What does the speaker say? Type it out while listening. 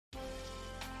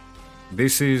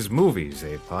This is Movies,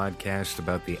 a podcast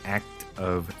about the act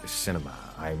of cinema.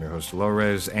 I am your host,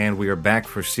 Lores, and we are back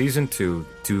for season 2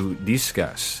 to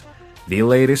discuss the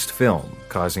latest film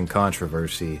causing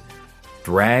controversy,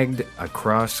 Dragged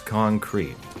Across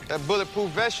Concrete. That bulletproof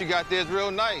vest you got there is real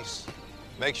nice.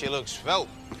 Makes you look svelte.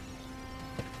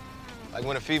 Like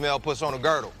when a female puts on a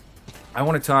girdle. I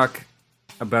want to talk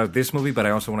about this movie, but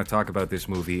I also want to talk about this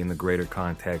movie in the greater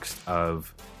context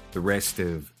of the rest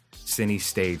of Cine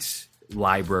State's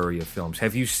library of films.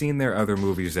 Have you seen their other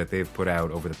movies that they've put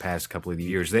out over the past couple of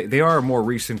years? They are a more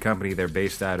recent company. They're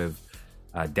based out of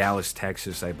Dallas,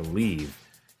 Texas, I believe.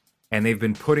 And they've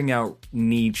been putting out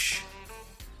niche,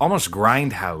 almost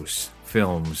grindhouse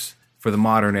films for the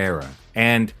modern era.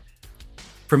 And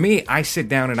for me, I sit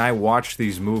down and I watch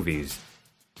these movies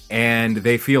and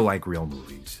they feel like real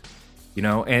movies. You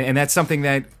know, and that's something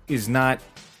that is not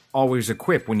always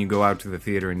equipped when you go out to the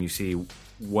theater and you see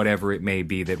whatever it may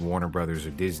be that Warner Brothers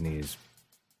or Disney is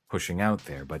pushing out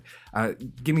there. But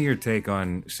give me your take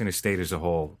on Cinestate as a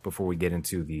whole before we get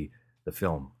into the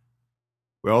film.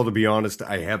 Well, to be honest,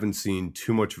 I haven't seen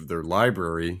too much of their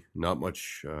library. Not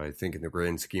much, I think, in the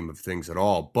grand scheme of things at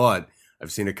all. But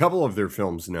I've seen a couple of their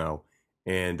films now.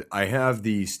 And I have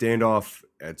the Standoff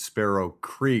at Sparrow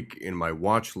Creek in my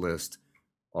watch list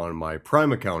on my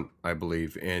Prime account, I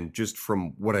believe. And just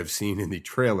from what I've seen in the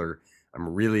trailer, I'm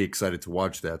really excited to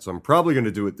watch that. So I'm probably going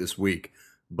to do it this week.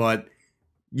 But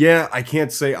yeah, I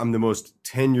can't say I'm the most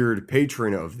tenured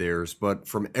patron of theirs. But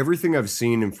from everything I've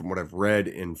seen and from what I've read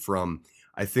and from,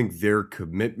 I think, their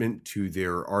commitment to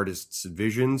their artists'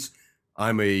 visions,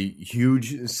 I'm a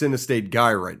huge Cinestate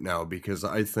guy right now because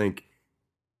I think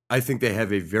they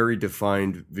have a very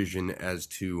defined vision as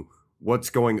to what's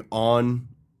going on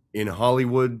in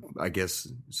Hollywood, I guess,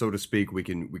 so to speak. We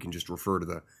can just refer to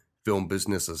the film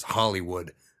business as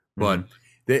Hollywood, but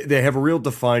they have a real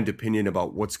defined opinion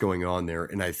about what's going on there,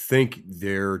 and I think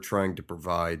they're trying to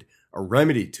provide a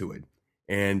remedy to it,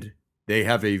 and they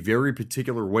have a very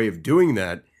particular way of doing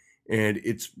that, and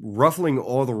it's ruffling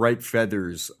all the right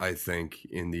feathers, I think,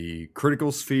 in the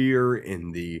critical sphere,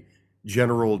 in the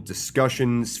general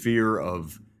discussion sphere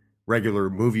of regular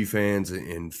movie fans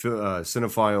and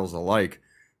cinephiles alike.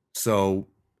 So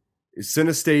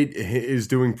Cinestate is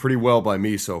doing pretty well by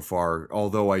me so far,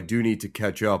 although I do need to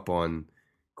catch up on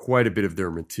quite a bit of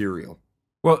their material.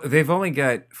 Well, they've only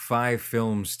got 5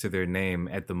 films to their name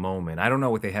at the moment. I don't know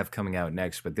what they have coming out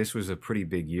next, but this was a pretty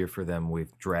big year for them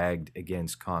with Dragged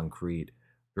Against Concrete.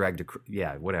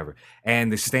 Whatever.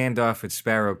 And The Standoff at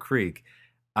Sparrow Creek,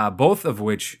 both of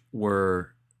which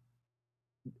were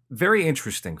very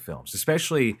interesting films,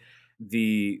 especially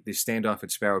the Standoff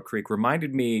at Sparrow Creek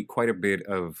reminded me quite a bit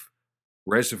of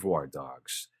Reservoir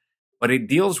Dogs, but it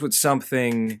deals with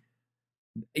something.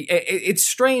 It's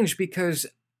strange because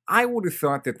I would have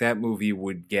thought that movie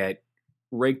would get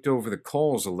raked over the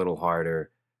coals a little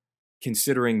harder,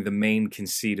 considering the main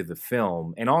conceit of the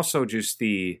film, and also just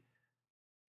the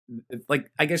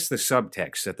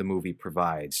subtext that the movie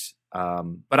provides.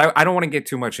 But I don't want to get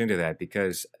too much into that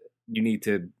because you need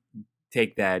to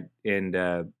take that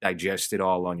and digest it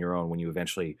all on your own when you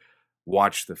eventually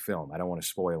watch the film. I don't want to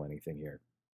spoil anything here.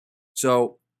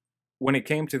 So when it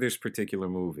came to this particular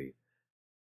movie,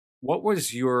 what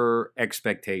was your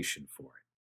expectation for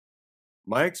it?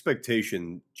 My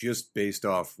expectation, just based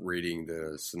off reading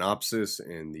the synopsis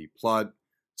and the plot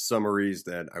summaries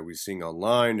that I was seeing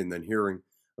online and then hearing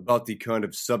about the kind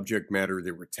of subject matter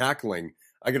they were tackling,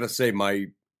 I gotta say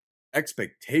my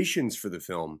expectations for the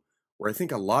film were, I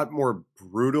think, a lot more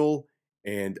brutal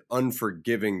and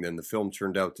unforgiving than the film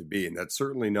turned out to be. And that's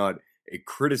certainly not a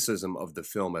criticism of the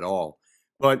film at all.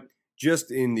 But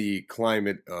just in the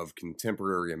climate of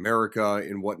contemporary America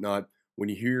and whatnot, when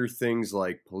you hear things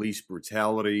like police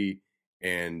brutality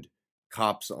and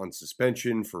cops on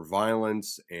suspension for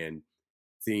violence and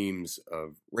themes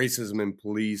of racism in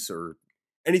police or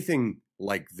anything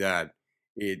like that,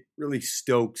 it really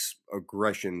stokes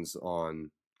aggressions on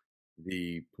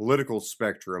the political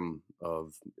spectrum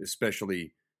of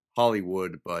especially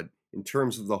Hollywood, but in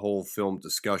terms of the whole film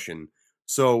discussion.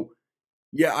 So,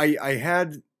 yeah, I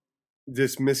had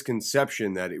this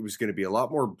misconception that it was going to be a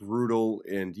lot more brutal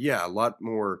and, yeah, a lot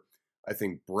more, I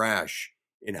think, brash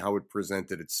in how it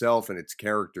presented itself and its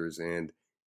characters. And,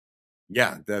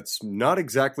 yeah, that's not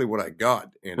exactly what I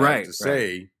got. And I have to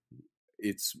say,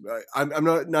 it's I'm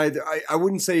not neither. I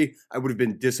wouldn't say I would have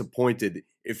been disappointed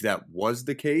if that was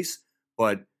the case,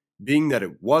 but being that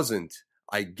it wasn't,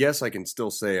 I guess I can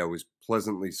still say I was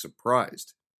pleasantly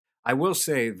surprised. I will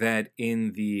say that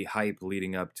in the hype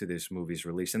leading up to this movie's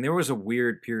release, and there was a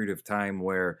weird period of time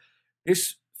where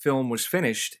this film was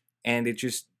finished and it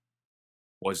just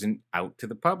wasn't out to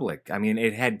the public. I mean,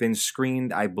 it had been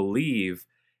screened, I believe,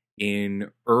 in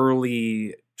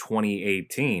early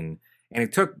 2018, and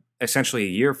it took essentially a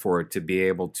year for it to be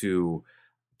able to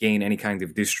gain any kind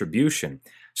of distribution.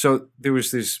 So there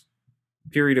was this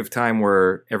period of time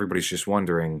where everybody's just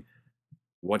wondering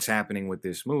what's happening with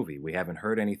this movie. We haven't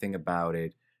heard anything about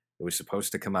it. It was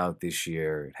supposed to come out this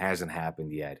year. It hasn't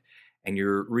happened yet. And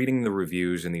you're reading the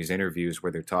reviews and these interviews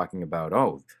where they're talking about,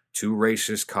 oh, two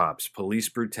racist cops, police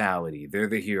brutality, they're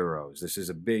the heroes. This is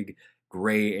a big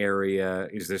gray area.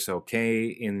 Is this okay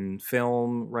in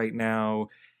film right now?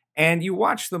 And you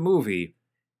watch the movie,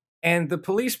 and the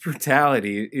police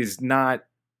brutality is not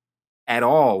at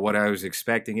all what I was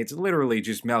expecting. It's literally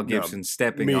just Mel Gibson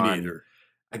stepping on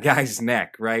a guy's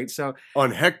neck, right? So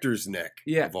on Hector's neck,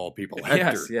 yeah, of all people,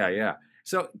 Hector. Yes, yeah.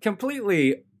 So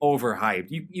completely overhyped.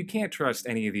 You can't trust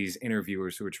any of these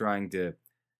interviewers who are trying to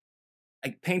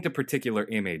paint a particular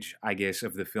image, I guess,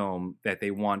 of the film that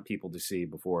they want people to see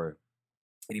before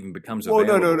it even becomes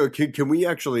available. No. Can we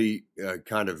actually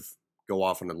kind of go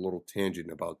off on a little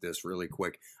tangent about this really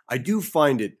quick? I do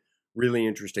find it really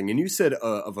interesting. And you said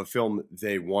of a film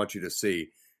they want you to see.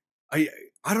 I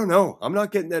don't know. I'm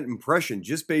not getting that impression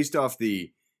just based off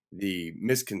the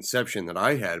misconception that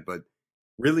I had, but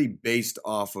really based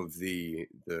off of the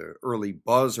early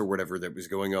buzz or whatever that was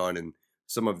going on in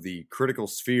some of the critical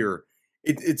sphere.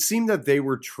 It seemed that they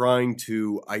were trying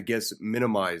to, I guess,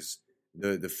 minimize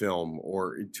the film,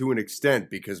 or to an extent,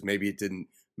 because maybe it didn't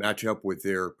match up with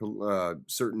their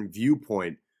certain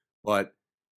viewpoint. But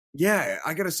yeah,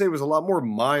 I got to say it was a lot more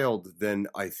mild than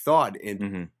I thought.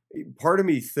 And part of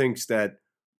me thinks that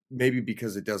maybe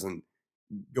because it doesn't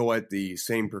go at the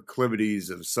same proclivities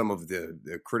of some of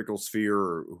the critical sphere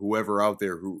or whoever out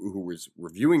there who was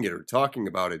reviewing it or talking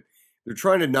about it, they're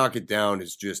trying to knock it down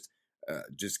as just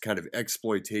kind of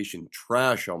exploitation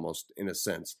trash, almost, in a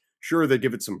sense. Sure, they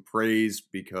give it some praise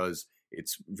because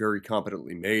it's very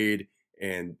competently made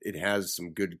and it has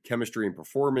some good chemistry and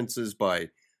performances by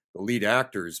the lead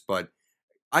actors, but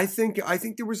I think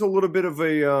there was a little bit of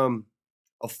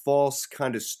a false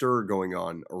kind of stir going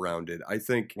on around it. I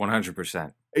think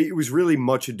 100%. It was really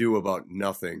much ado about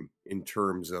nothing in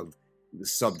terms of the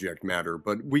subject matter,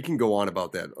 but we can go on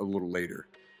about that a little later.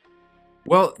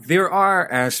 Well, there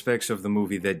are aspects of the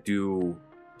movie that do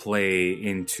play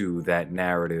into that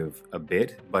narrative a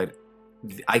bit, but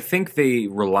I think they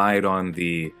relied on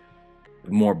the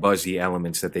more buzzy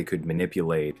elements that they could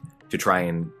manipulate to try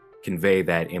and convey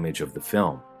that image of the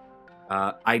film.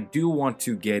 I do want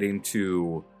to get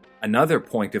into another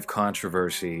point of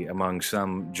controversy among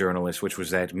some journalists, which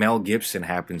was that Mel Gibson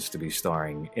happens to be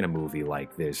starring in a movie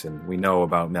like this, and we know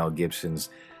about Mel Gibson's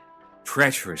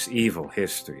treacherous, evil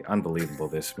history. Unbelievable,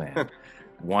 this man.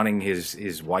 Wanting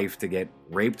his wife to get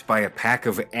raped by a pack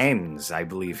of Ns, I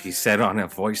believe he said on a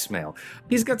voicemail.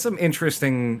 He's got some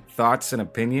interesting thoughts and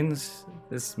opinions,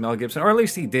 this Mel Gibson, or at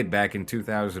least he did back in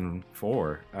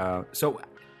 2004. So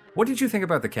what did you think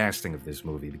about the casting of this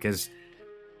movie? Because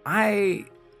I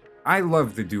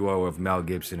love the duo of Mel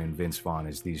Gibson and Vince Vaughn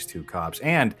as these two cops.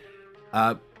 And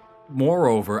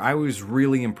moreover, I was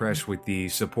really impressed with the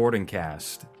supporting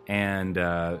cast and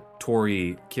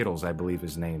Tory Kittles, I believe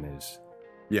his name is.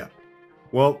 Yeah.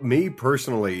 Well, me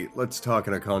personally, let's talk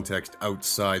in a context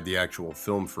outside the actual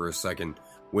film for a second.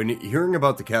 When hearing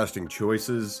about the casting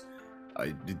choices,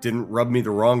 it didn't rub me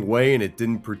the wrong way, and it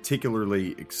didn't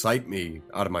particularly excite me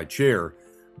out of my chair.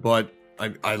 But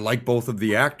I like both of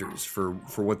the actors for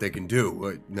what they can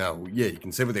do. Now, yeah, you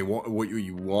can say what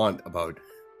you want about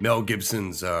Mel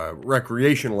Gibson's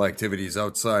recreational activities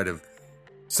outside of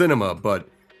cinema, but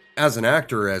as an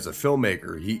actor, as a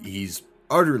filmmaker, he's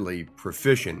utterly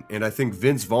proficient. And I think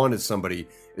Vince Vaughn is somebody,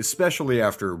 especially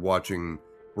after watching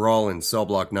Brawl in Cell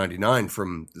Block 99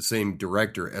 from the same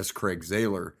director, S. Craig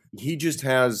Zahler, he just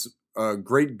has a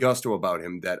great gusto about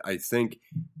him that I think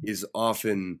is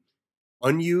often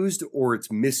unused or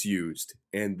it's misused.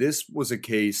 And this was a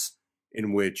case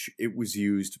in which it was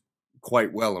used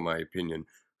quite well, in my opinion.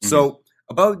 Mm-hmm. So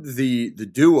about the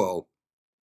duo,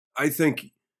 I think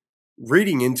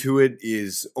reading into it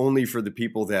is only for the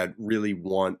people that really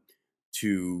want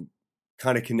to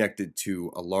kind of connect it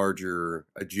to a larger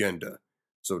agenda,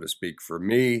 so to speak. For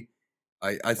me,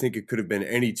 I think it could have been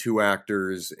any two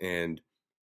actors and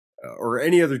or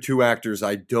any other two actors.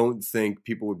 I don't think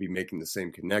people would be making the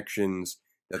same connections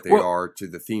that they are to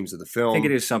the themes of the film. I think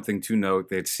it is something to note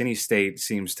that Cine State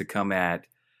seems to come at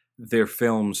their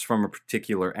films from a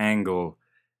particular angle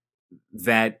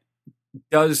that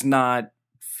does not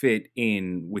fit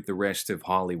in with the rest of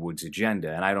Hollywood's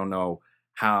agenda. And I don't know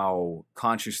how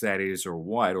conscious that is or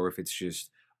what, or if it's just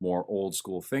more old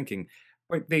school thinking.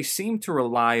 But they seem to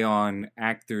rely on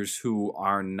actors who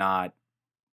are not,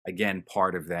 again,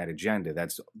 part of that agenda.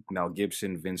 That's Mel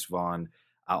Gibson, Vince Vaughn,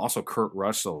 also Kurt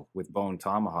Russell with Bone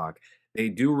Tomahawk. They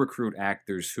do recruit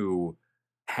actors who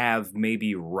have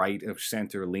maybe right of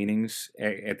center leanings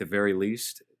at the very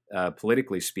least,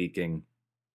 politically speaking,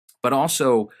 but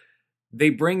also they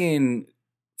bring in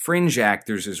fringe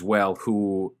actors as well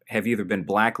who have either been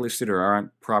blacklisted or aren't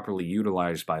properly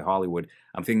utilized by Hollywood.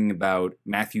 I'm thinking about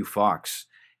Matthew Fox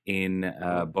in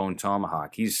Bone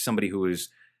Tomahawk. He's somebody who has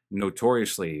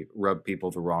notoriously rubbed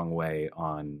people the wrong way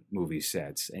on movie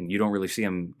sets, and you don't really see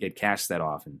him get cast that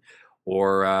often.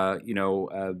 Or,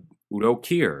 Udo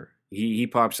Kier. He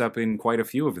pops up in quite a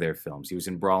few of their films. He was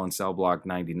in Brawl in Cell Block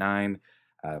 99,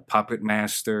 Puppet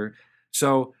Master.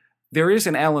 So there is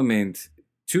an element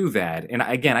to that. And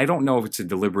again, I don't know if it's a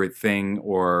deliberate thing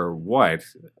or what,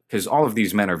 because all of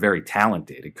these men are very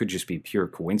talented. It could just be pure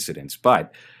coincidence.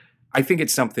 But I think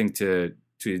it's something to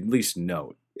at least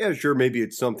note. Yeah, sure, maybe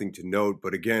it's something to note.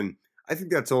 But again, I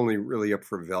think that's only really up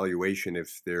for evaluation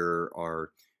if there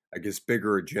are, I guess,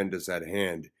 bigger agendas at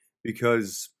hand.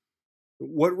 Because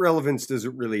what relevance does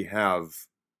it really have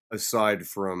aside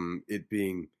from it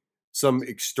being some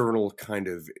external kind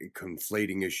of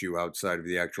conflating issue outside of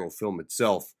the actual film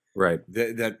itself, right?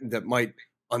 That might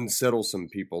unsettle some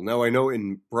people. Now, I know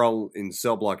in Brawl in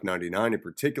Cell Block 99 in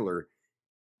particular,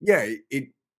 yeah,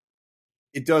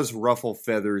 it does ruffle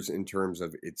feathers in terms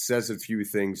of it says a few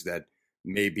things that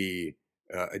maybe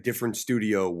a different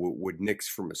studio would nix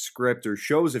from a script, or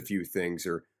shows a few things,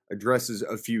 or addresses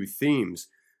a few themes.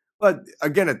 But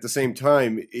again, at the same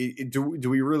time, do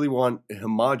we really want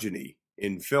homogeny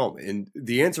in film? And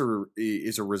the answer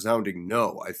is a resounding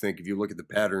no. I think if you look at the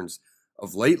patterns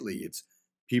of lately, it's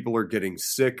people are getting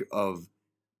sick of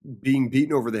being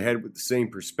beaten over the head with the same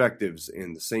perspectives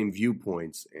and the same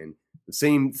viewpoints and the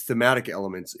same thematic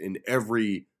elements in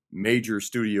every major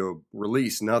studio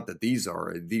release. Not that these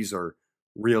are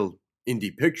real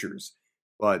indie pictures,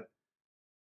 but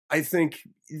I think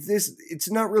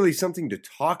it's not really something to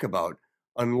talk about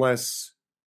unless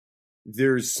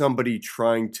there's somebody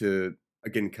trying to,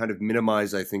 again, kind of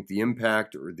minimize, I think, the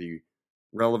impact or the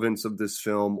relevance of this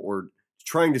film, or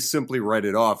trying to simply write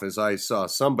it off. As I saw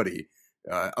somebody,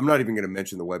 I'm not even going to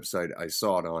mention the website I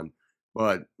saw it on,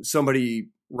 but somebody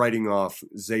writing off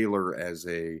Zahler as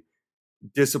a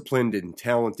disciplined and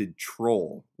talented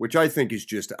troll, which I think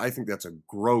that's a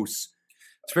gross,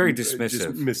 it's very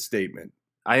dismissive misstatement.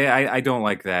 I don't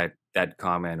like that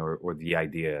comment or the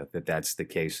idea that that's the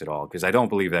case at all, because I don't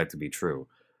believe that to be true.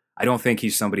 I don't think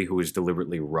he's somebody who is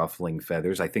deliberately ruffling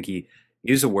feathers. I think he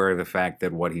is aware of the fact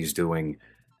that what he's doing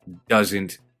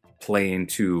doesn't play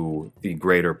into the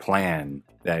greater plan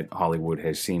that Hollywood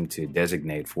has seemed to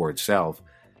designate for itself.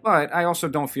 But I also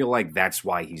don't feel like that's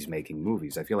why he's making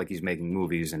movies. I feel like he's making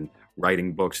movies and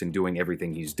writing books and doing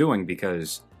everything he's doing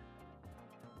because,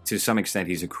 to some extent,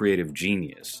 he's a creative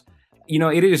genius. You know,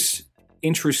 it is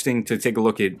interesting to take a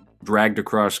look at Dragged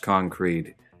Across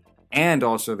Concrete and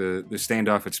also the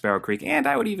Standoff at Sparrow Creek, and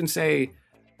I would even say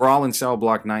Brawl in Cell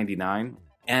Block 99.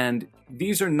 And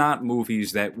these are not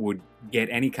movies that would get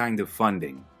any kind of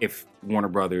funding if Warner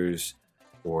Brothers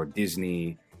or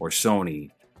Disney or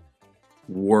Sony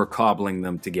were cobbling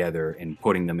them together and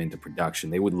putting them into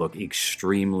production. They would look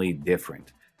extremely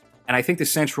different. And I think the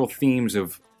central themes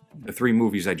of the three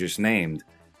movies I just named,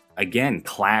 again,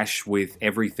 clash with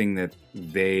everything that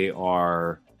they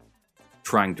are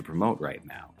trying to promote right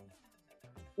now.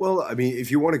 Well, I mean,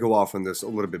 if you want to go off on this a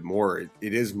little bit more,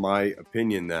 it is my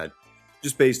opinion that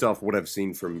just based off what I've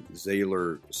seen from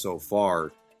Zahler so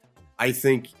far, I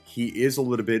think he is a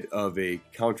little bit of a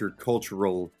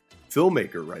countercultural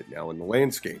filmmaker right now in the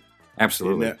landscape.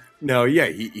 Absolutely. Now, yeah,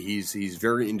 he's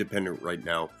very independent right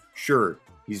now. Sure,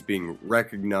 he's being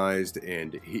recognized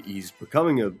and he's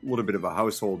becoming a little bit of a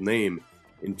household name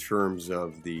in terms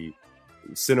of the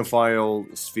cinephile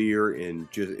sphere and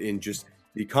just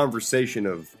the conversation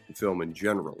of film in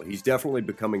general. He's definitely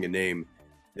becoming a name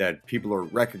that people are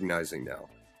recognizing now.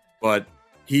 But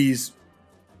he's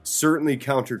certainly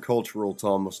countercultural to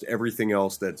almost everything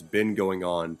else that's been going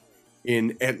on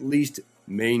in at least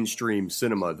mainstream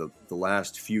cinema the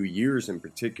last few years in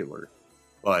particular.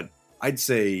 But I'd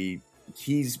say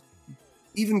he's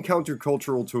even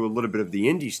countercultural to a little bit of the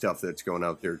indie stuff that's going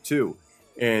out there too.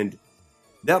 And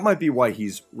that might be why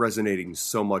he's resonating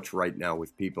so much right now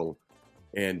with people.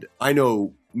 And I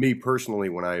know me personally,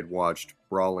 when I had watched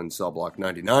Brawl in Cell Block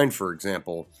 99, for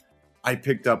example, I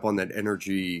picked up on that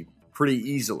energy pretty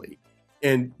easily.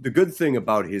 And the good thing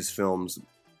about his films,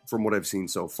 from what I've seen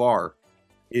so far,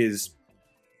 is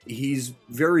he's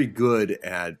very good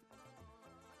at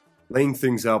laying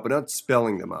things out, but not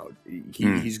spelling them out.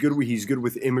 He's good. He's good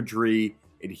with imagery,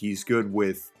 and he's good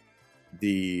with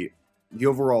the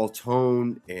overall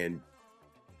tone and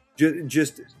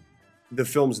just the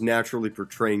film's naturally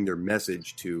portraying their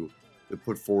message to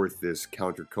put forth this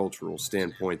countercultural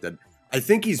standpoint that I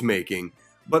think he's making.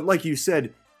 But like you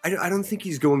said, I don't think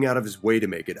he's going out of his way to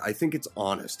make it. I think it's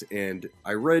honest. And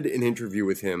I read an interview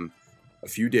with him a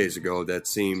few days ago that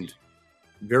seemed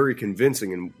very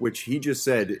convincing, in which he just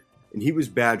said, and he was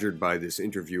badgered by this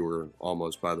interviewer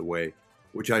almost, by the way,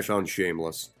 which I found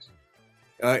shameless.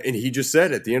 And he just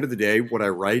said, at the end of the day, what I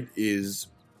write is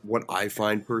what I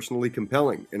find personally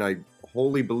compelling. And I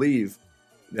wholly believe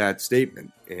that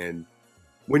statement. And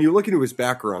when you look into his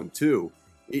background, too,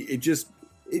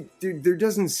 there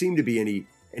doesn't seem to be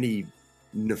any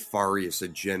nefarious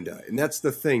agenda. And that's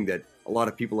the thing that a lot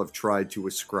of people have tried to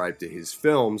ascribe to his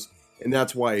films. And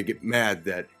that's why I get mad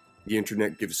that the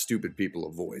internet gives stupid people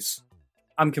a voice.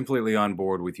 I'm completely on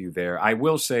board with you there. I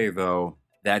will say, though,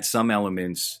 that some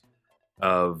elements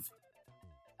of,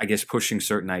 I guess, pushing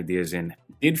certain ideas in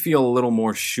did feel a little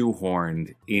more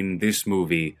shoehorned in this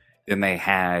movie than they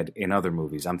had in other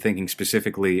movies. I'm thinking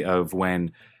specifically of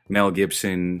when Mel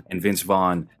Gibson and Vince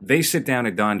Vaughn, they sit down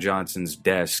at Don Johnson's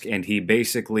desk and he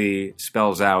basically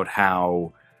spells out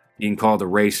how being called a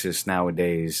racist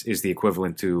nowadays is the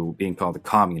equivalent to being called a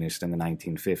communist in the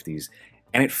 1950s.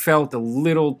 And it felt a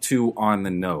little too on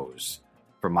the nose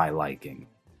for my liking.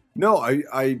 No,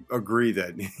 I agree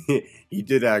that he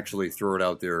did actually throw it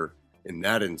out there in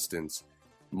that instance.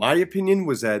 My opinion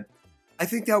was that I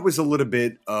think that was a little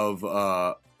bit of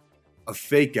a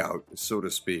fake out, so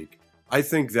to speak. I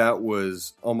think that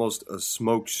was almost a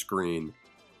smoke screen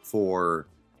for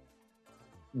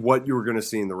what you were going to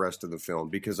see in the rest of the film.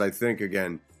 Because I think,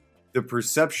 again, the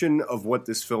perception of what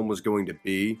this film was going to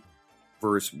be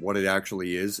versus what it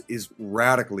actually is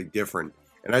radically different.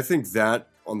 And I think that,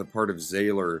 on the part of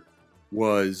Zahler,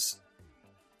 was,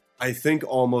 I think,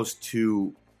 almost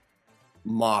to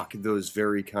mock those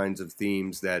very kinds of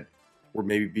themes that were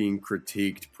maybe being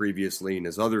critiqued previously in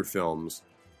his other films.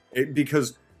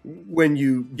 Because when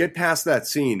you get past that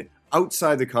scene,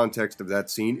 outside the context of that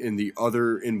scene,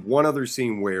 in one other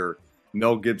scene where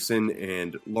Mel Gibson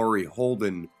and Laurie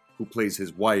Holden, who plays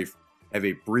his wife, have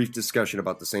a brief discussion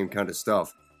about the same kind of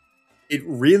stuff, it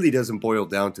really doesn't boil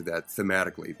down to that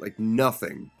thematically. Like,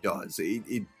 nothing does.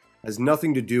 It has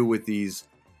nothing to do with these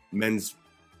men's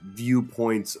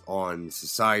viewpoints on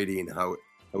society and how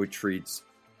it treats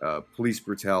police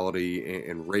brutality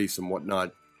and race and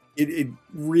whatnot. It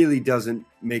really doesn't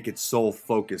make its sole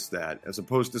focus that, as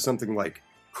opposed to something like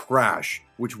Crash,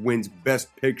 which wins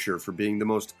Best Picture for being the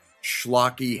most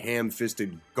schlocky,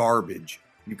 ham-fisted garbage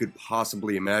you could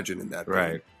possibly imagine in that right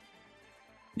film.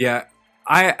 Yeah,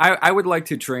 I would like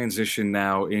to transition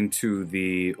now into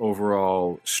the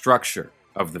overall structure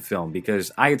of the film,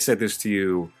 because I had said this to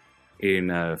you in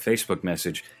a Facebook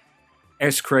message.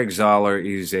 S. Craig Zahler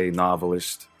is a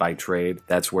novelist by trade.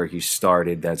 That's where he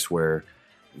started. That's where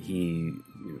he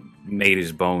made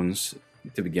his bones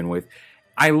to begin with.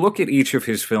 I look at each of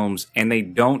his films and they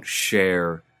don't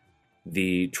share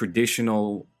the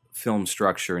traditional film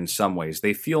structure in some ways.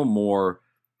 They feel more,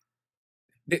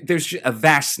 there's a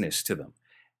vastness to them.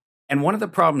 And one of the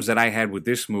problems that I had with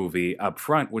this movie up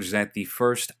front was that the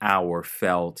first hour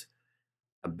felt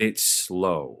a bit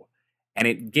slow. And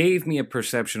it gave me a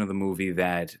perception of the movie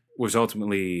that was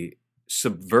ultimately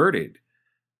subverted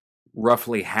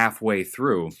roughly halfway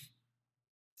through.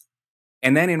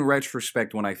 And then in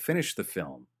retrospect, when I finished the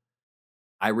film,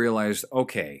 I realized,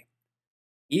 okay,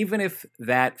 even if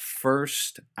that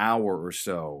first hour or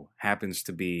so happens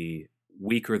to be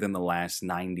weaker than the last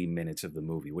 90 minutes of the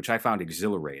movie, which I found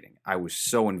exhilarating, I was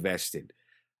so invested.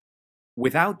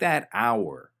 Without that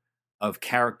hour of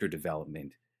character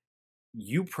development,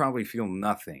 you probably feel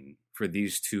nothing for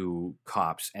these two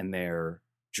cops and their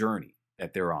journey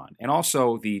that they're on. And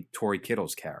also the Tory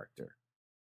Kittles character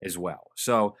as well.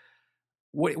 So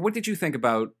what did you think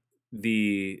about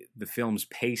the film's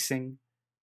pacing?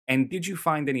 And did you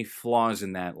find any flaws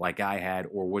in that like I had,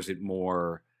 or was it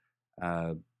more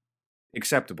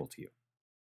acceptable to you?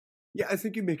 Yeah, I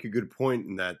think you make a good point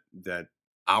in that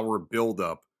hour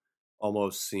buildup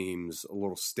almost seems a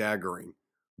little staggering.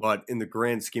 But in the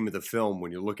grand scheme of the film,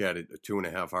 when you look at it, a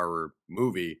 2.5 hour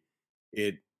movie,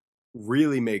 it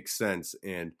really makes sense.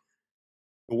 And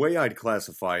the way I'd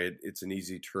classify it, it's an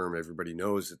easy term. Everybody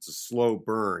knows it's a slow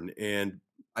burn. And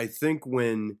I think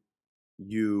when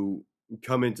you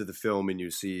come into the film and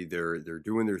you see they're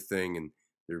doing their thing and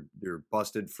they're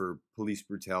busted for police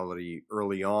brutality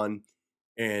early on,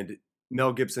 and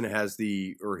Mel Gibson has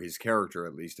his character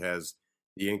at least has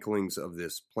the inklings of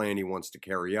this plan he wants to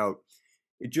carry out.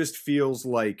 It just feels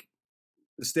like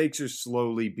the stakes are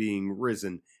slowly being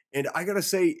risen. And I gotta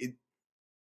say,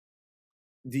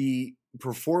 the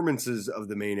performances of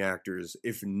the main actors,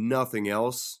 if nothing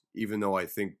else, even though I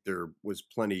think there was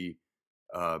plenty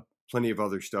of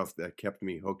other stuff that kept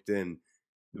me hooked in,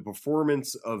 the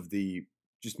performance of the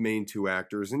just main two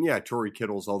actors, and yeah, Tory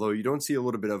Kittles, although you don't see a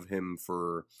little bit of him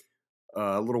for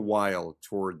a little while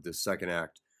toward the second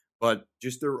act, but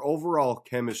just their overall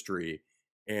chemistry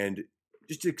and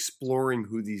just exploring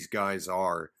who these guys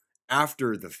are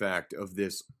after the fact of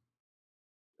this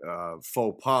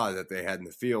faux pas that they had in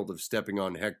the field of stepping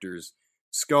on Hector's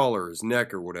skull or his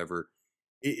neck or whatever.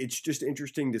 It's just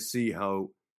interesting to see how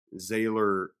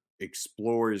Zahler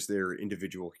explores their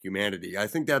individual humanity. I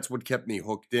think that's what kept me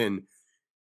hooked in,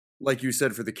 like you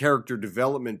said, for the character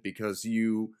development, because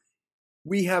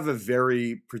we have a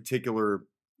very particular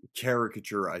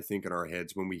caricature, I think, in our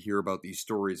heads when we hear about these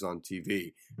stories on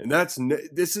TV. And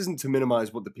this isn't to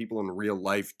minimize what the people in real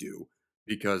life do,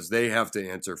 because they have to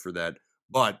answer for that.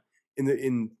 But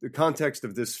in the context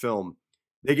of this film,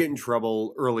 they get in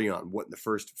trouble early on, in the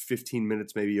first 15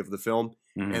 minutes maybe of the film.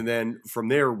 Mm-hmm. And then from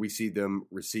there, we see them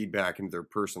recede back into their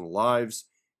personal lives.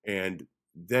 And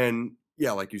then,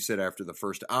 yeah, like you said, after the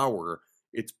first hour,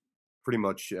 it's pretty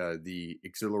much the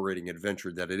exhilarating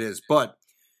adventure that it is. But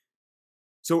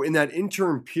so in that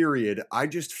interim period, I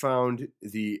just found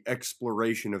the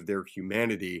exploration of their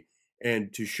humanity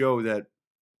and to show that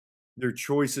their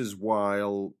choices,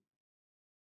 while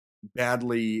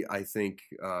badly, I think,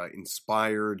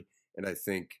 inspired and I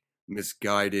think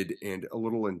misguided and a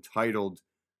little entitled,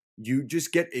 you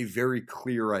just get a very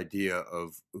clear idea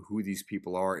of who these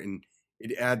people are. And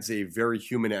it adds a very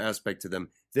human aspect to them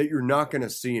that you're not going to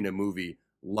see in a movie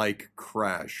like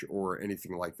Crash or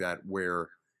anything like that, where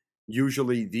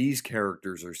usually these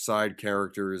characters are side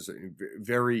characters,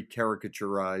 very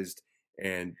caricaturized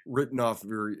and written off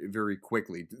very, very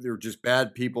quickly. They're just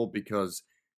bad people because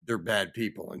they're bad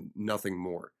people and nothing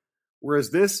more.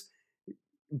 Whereas this,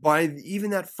 by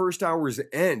even that first hour's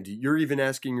end, you're even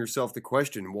asking yourself the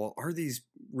question, well, are these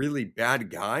really bad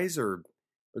guys, or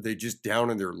are they just down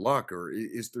in their luck, or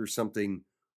is there something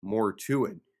more to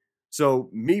it? So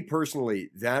me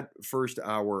personally, that first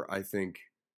hour, I think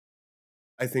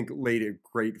laid a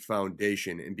great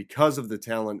foundation. And because of the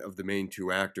talent of the main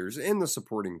two actors and the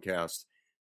supporting cast,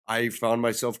 I found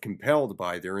myself compelled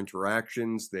by their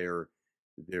interactions, their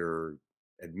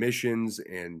admissions,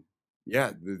 and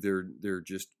yeah, their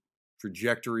just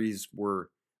trajectories were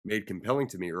made compelling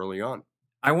to me early on.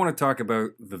 I want to talk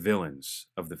about the villains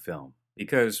of the film,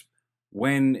 because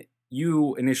when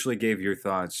you initially gave your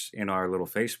thoughts in our little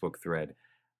Facebook thread,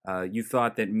 you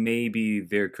thought that maybe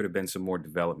there could have been some more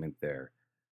development there.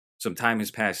 Some time has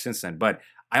passed since then, but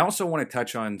I also want to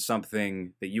touch on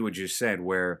something that you had just said,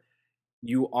 where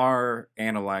you are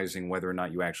analyzing whether or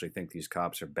not you actually think these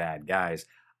cops are bad guys.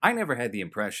 I never had the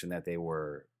impression that they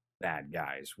were bad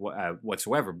guys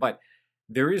whatsoever, but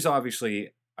there is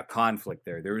obviously a conflict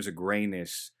there. There is a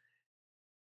grayness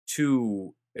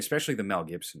to, especially the Mel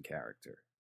Gibson character.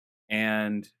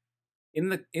 And in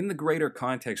the greater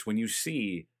context, when you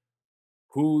see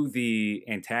who the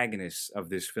antagonists of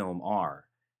this film are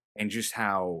and just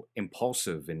how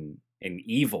impulsive and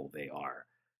evil they are,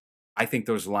 I think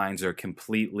those lines are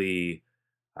completely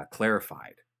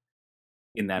clarified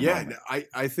in that moment. Yeah,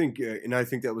 I think, and I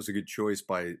think that was a good choice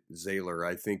by Zahler.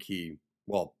 I think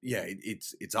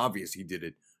it's obvious he did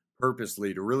it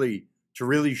purposely to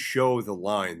really show the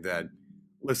line that,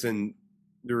 listen,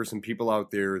 there are some people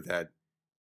out there that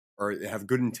have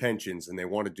good intentions and they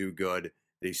want to do good.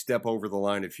 They step over the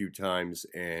line a few times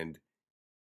and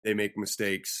they make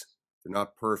mistakes. They're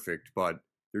not perfect, but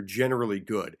they're generally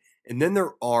good. And then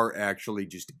there are actually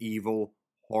just evil,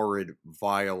 horrid,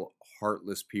 vile,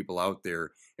 heartless people out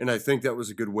there. And I think that was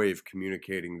a good way of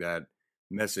communicating that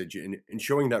message and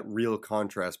showing that real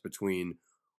contrast between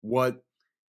what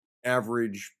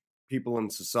average people in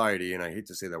society, and I hate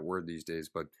to say that word these days,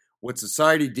 but what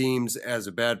society deems as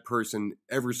a bad person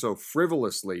ever so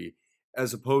frivolously,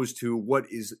 as opposed to what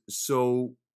is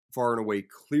so far and away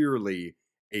clearly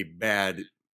a bad,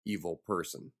 evil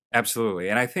person. Absolutely.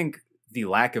 And I think the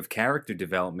lack of character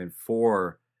development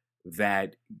for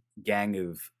that gang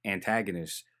of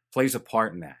antagonists plays a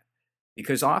part in that.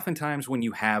 Because oftentimes when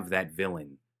you have that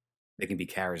villain, they can be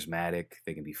charismatic,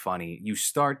 they can be funny, you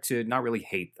start to not really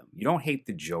hate them. You don't hate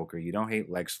the Joker, you don't hate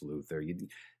Lex Luthor.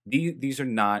 These are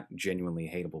not genuinely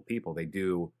hateable people. They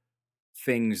do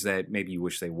things that maybe you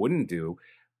wish they wouldn't do,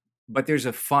 but there's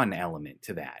a fun element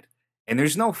to that. And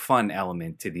there's no fun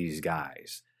element to these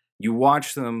guys. You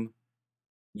watch them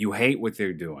you hate what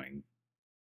they're doing,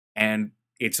 and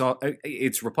it's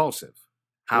repulsive.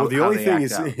 Well, the How only they thing act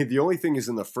is out. the only thing is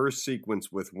in the first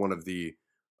sequence with one of the,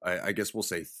 I guess we'll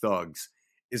say thugs,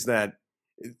 is that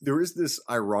there is this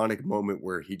ironic moment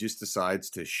where he just decides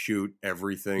to shoot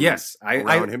everything Yes,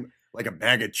 around him, like a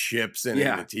bag of chips and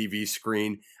Yeah. a TV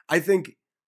screen. I think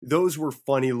those were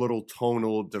funny little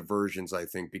tonal diversions, I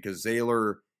think, because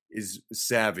Zaylor is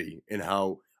savvy in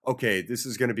how, okay, this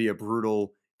is going to be a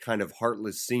brutal, kind of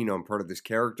heartless scene on part of this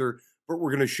character, but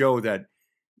we're going to show that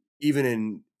even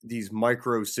in these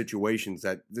micro situations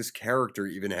that this character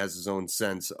even has his own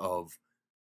sense of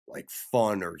like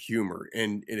fun or humor,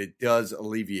 and it does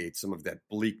alleviate some of that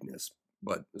bleakness.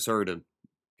 But sorry to kind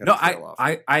No, of trail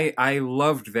off. I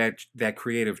loved that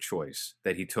creative choice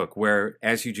that he took, where,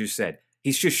 as you just said,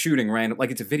 he's just shooting random,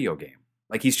 like it's a video game.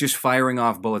 Like he's just firing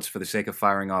off bullets for the sake of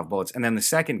firing off bullets. And then the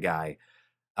second guy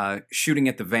shooting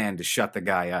at the van to shut the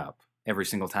guy up every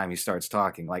single time he starts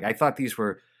talking. Like I thought these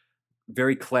were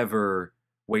very clever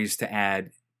ways to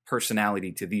add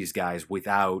personality to these guys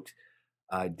without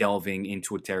delving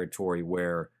into a territory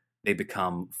where they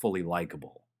become fully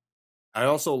likable. I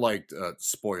also liked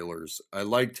spoilers. I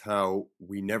liked how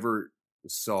we never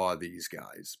saw these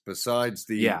guys besides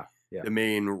Yeah. the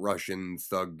main Russian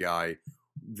thug guy.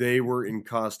 They were in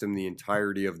costume the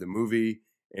entirety of the movie,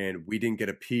 and we didn't get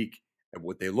a peek at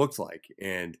what they looked like.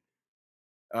 And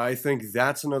I think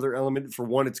that's another element. For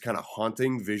one, it's kind of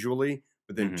haunting visually,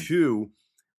 but then Mhm. two,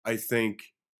 I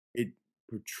think it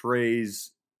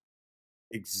portrays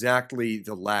exactly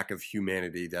the lack of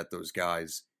humanity that those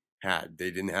guys had.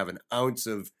 They didn't have an ounce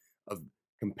of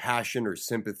compassion or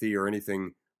sympathy or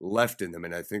anything left in them.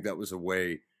 And I think that was a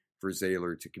way for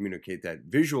Zaylor to communicate that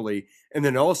visually. And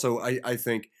then also, I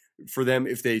think for them,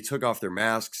 if they took off their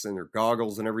masks and their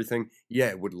goggles and everything, yeah,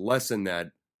 it would lessen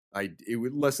that. It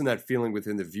would lessen that feeling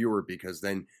within the viewer, because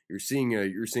then you're seeing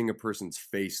a person's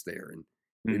face there, and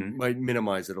it Mhm. might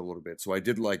minimize it a little bit. So I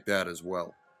did like that as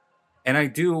well. And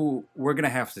we're going to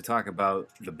have to talk about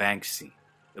the bank scene.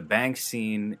 The bank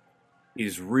scene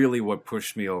is really what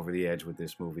pushed me over the edge with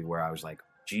this movie, where I was like,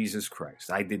 Jesus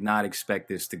Christ, I did not expect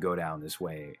this to go down this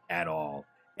way at all.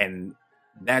 And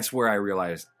that's where I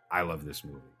realized I love this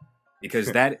movie,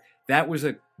 because that was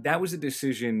a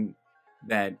decision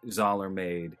that Zoller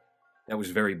made that was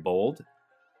very bold.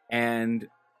 And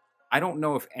I don't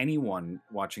know if anyone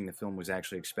watching the film was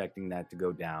actually expecting that to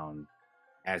go down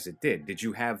as it did. Did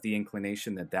you have the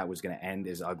inclination that that was going to end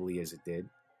as ugly as it did?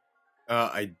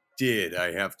 I did,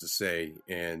 I have to say,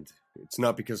 and it's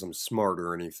not because I'm smart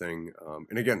or anything.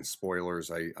 And again, spoilers.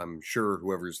 I'm sure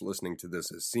whoever's listening to this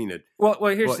has seen it. Well,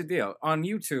 here's But the deal. On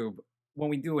YouTube, when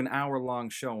we do an hour-long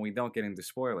show and we don't get into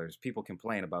spoilers, people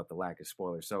complain about the lack of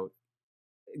spoilers. So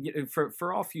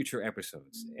for all future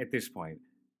episodes at this point,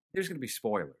 there's going to be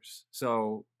spoilers.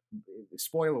 So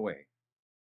spoil away.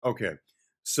 okay,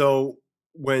 so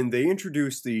when they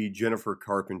introduced the Jennifer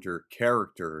Carpenter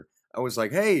character, I was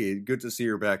like, hey, good to see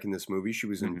her back in this movie. She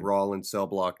was in Mhm. Brawl in Cell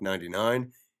Block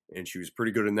 99, and she was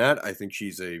pretty good in that. I think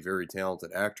she's a very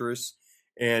talented actress.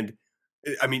 And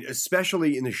I mean,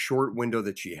 especially in the short window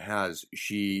that she has,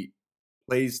 she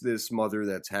plays this mother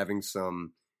that's having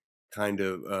some kind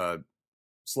of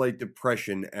slight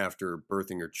depression after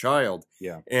birthing her child.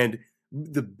 Yeah. And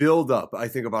the build up, I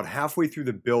think about halfway through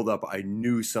the build up, I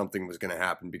knew something was going to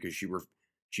happen, because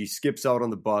she skips out on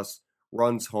the bus,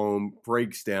 runs home,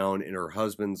 breaks down, and her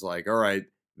husband's like, all right,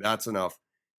 that's enough.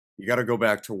 You got to go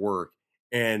back to work.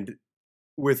 And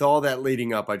with all that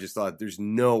leading up, I just thought there's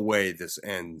no way this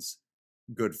ends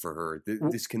good for her.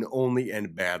 This can only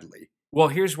end badly. Well,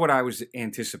 here's what I was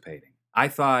anticipating. I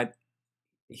thought,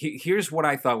 here's what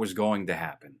I thought was going to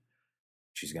happen.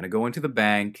 She's going to go into the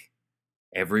bank.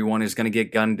 Everyone is going to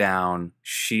get gunned down.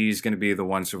 She's going to be the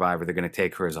one survivor. They're going to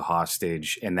take her as a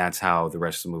hostage, and that's how the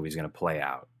rest of the movie is going to play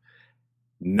out.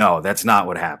 No, that's not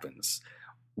what happens.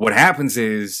 What happens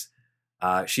is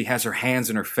she has her hands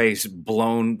in her face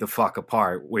blown the fuck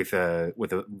apart with a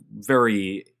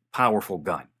very powerful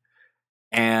gun,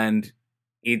 and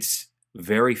it's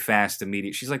very fast,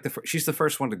 immediate. She's like she's the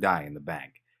first one to die in the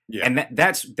bank, Yeah. and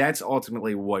that's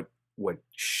ultimately what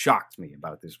shocked me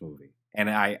about this movie, and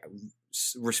I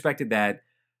respected that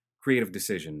creative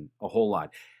decision a whole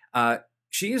lot.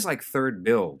 She is like third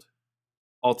build,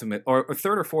 ultimate, or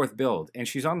third or fourth build, and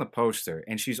she's on the poster,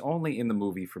 and she's only in the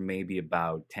movie for maybe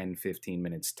about 10-15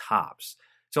 minutes tops.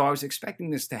 So I was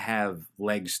expecting this to have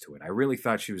legs to it. I really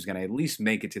thought she was going to at least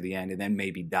make it to the end and then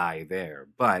maybe die there.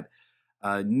 But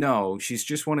no, she's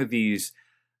just one of these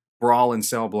Brawl in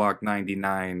Cell Block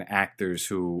 99 actors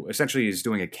who essentially is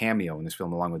doing a cameo in this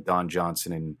film along with Don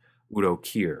Johnson and Udo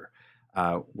Kier.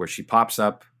 where she pops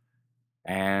up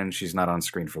and she's not on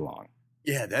screen for long.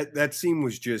 Yeah, that scene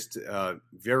was just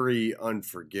very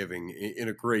unforgiving in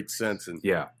a great sense. And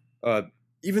Yeah.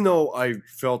 Even though I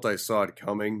felt I saw it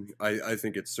coming, I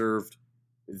think it served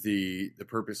the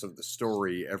purpose of the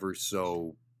story ever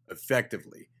so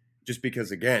effectively. Just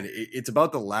because, again, it's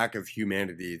about the lack of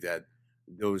humanity that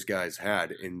those guys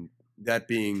had, and that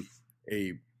being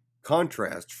a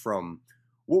contrast from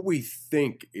what we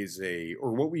think is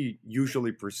or what we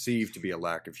usually perceive to be a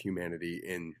lack of humanity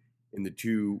in the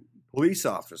two police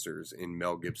officers in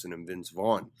Mel Gibson and Vince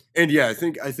Vaughn. And yeah, I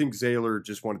think Zahler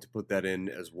just wanted to put that in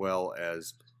as well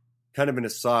as kind of an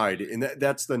aside, and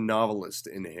that's the novelist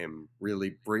in him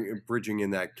really bridging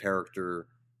in that character,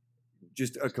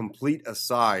 just a complete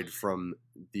aside from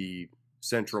the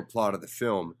central plot of the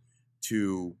film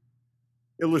to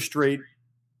illustrate,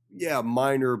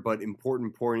 minor but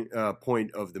important point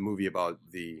of the movie about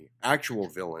the actual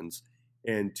villains,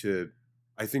 and to,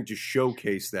 I think, just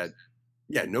showcase that,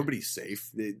 nobody's safe.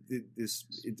 This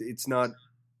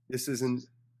isn't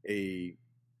a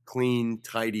clean,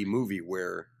 tidy movie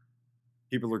where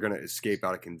people are going to escape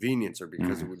out of convenience, or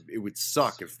because it would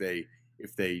suck if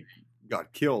they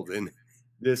got killed. And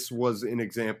this was an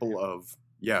example of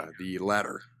the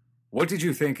latter. What did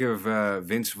you think of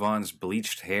Vince Vaughn's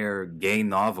bleached hair gay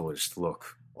novelist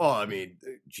look? Oh, I mean,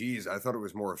 geez, I thought it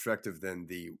was more effective than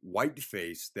the white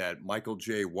face that Michael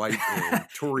J. White and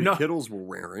Tory Kittles were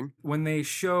wearing. When they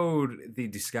showed the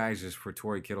disguises for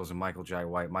Tory Kittles and Michael J.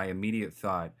 White, my immediate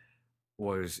thought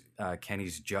was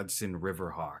Kenny's Judson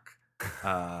Riverhawk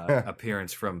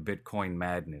appearance from Bitcoin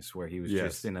Madness, where he was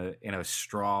just in a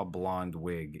straw blonde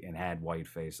wig and had white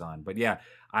face on. But yeah,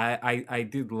 I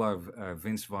did love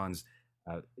Vince Vaughn's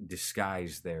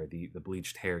disguise there, the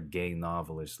bleached hair gay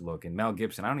novelist look. And Mel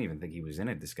Gibson, I don't even think he was in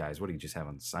a disguise. What did he just have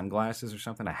on? Sunglasses or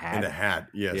something? A hat? And a hat,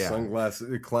 yeah. Sunglasses,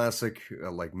 the classic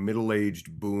like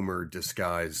middle-aged boomer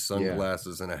disguise,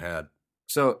 sunglasses and a hat.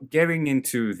 So getting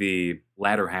into the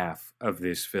latter half of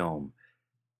this film,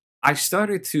 I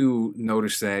started to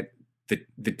notice that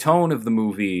the tone of the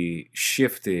movie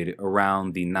shifted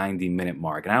around the 90-minute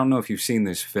mark. And I don't know if you've seen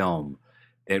this film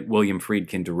that William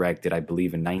Friedkin directed, I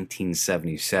believe in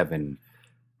 1977,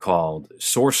 called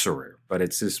Sorcerer. But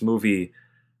it's this movie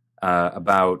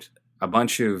about a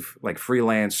bunch of like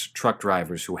freelance truck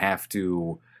drivers who have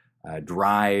to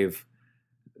drive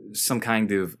some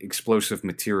kind of explosive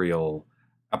material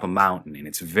up a mountain. And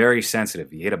it's very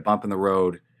sensitive. You hit a bump in the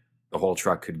road, the whole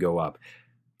truck could go up.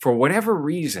 For whatever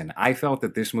reason, I felt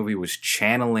that this movie was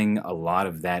channeling a lot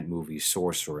of that movie,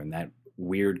 Sorcerer, and that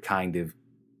weird kind of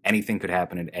anything could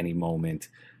happen at any moment.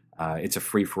 It's a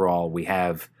free-for-all. We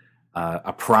have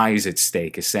a prize at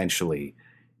stake, essentially,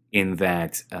 in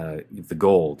that the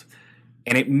gold.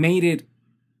 And it made it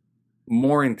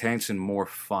more intense and more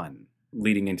fun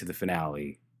leading into the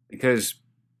finale, because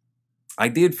I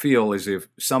did feel as if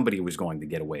somebody was going to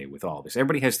get away with all this.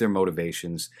 Everybody has their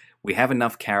motivations. We have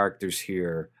enough characters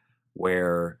here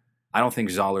where I don't think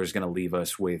Zahler is going to leave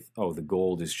us with, the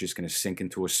gold is just going to sink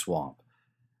into a swamp.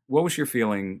 What was your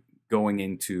feeling going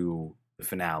into the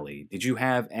finale? Did you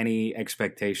have any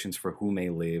expectations for who may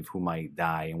live, who might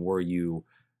die, and were you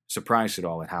surprised at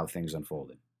all at how things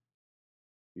unfolded?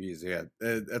 Yeah,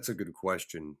 that's a good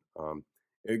question.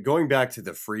 Going back to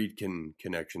the Friedkin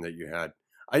connection that you had,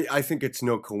 I think it's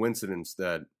no coincidence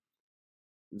that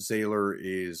Zahler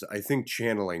is, I think,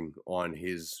 channeling on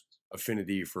his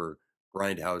affinity for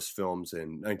grindhouse films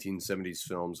and 1970s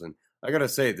films. And I gotta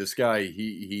say, this guy,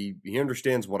 he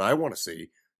understands what I want to see,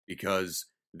 because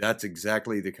that's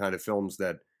exactly the kind of films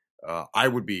that I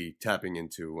would be tapping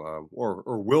into,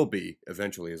 or will be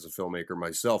eventually as a filmmaker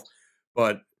myself.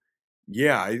 But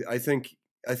yeah, I think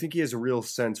he has a real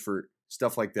sense for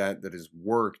stuff like that has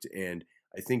worked, and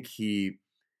I think he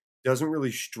doesn't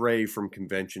really stray from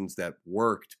conventions that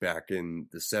worked back in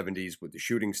the 70s with the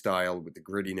shooting style, with the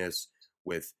grittiness,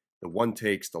 with the one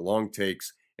takes, the long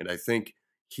takes. And I think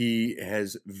he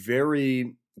has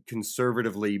very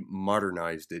conservatively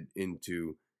modernized it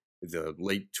into the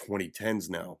late 2010s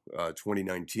now,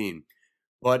 2019.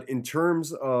 But in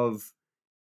terms of,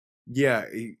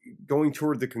 going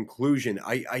toward the conclusion,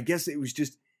 I guess it was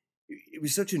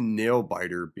such a nail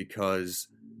biter, because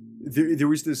there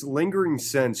was this lingering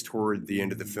sense toward the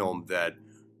end of the film that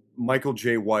Michael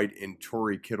J. White and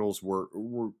Tory Kittles were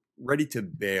ready to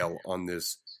bail on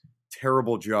this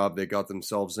terrible job they got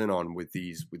themselves in on with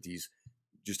these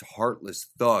just heartless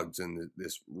thugs and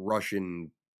this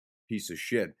Russian piece of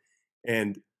shit.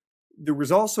 And there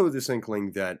was also this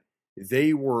inkling that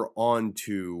they were on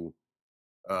to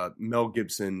Mel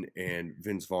Gibson and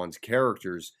Vince Vaughn's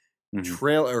characters,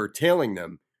 tailing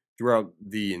them throughout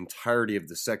the entirety of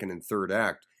the second and third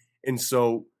act. And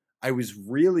so I was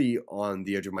really on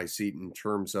the edge of my seat in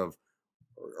terms of,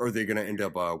 are they going to end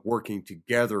up working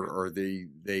together? Are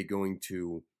they going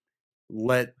to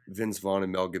let Vince Vaughn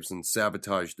and Mel Gibson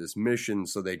sabotage this mission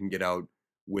so they can get out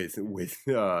with with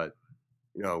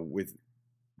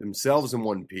themselves in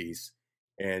one piece?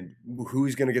 And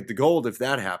who's going to get the gold if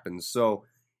that happens? So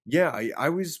yeah, I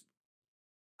was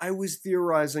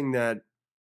theorizing that,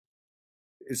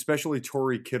 especially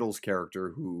Tory Kittle's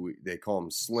character, who they call him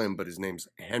Slim, but his name's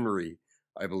Henry,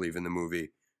 I believe, in the movie.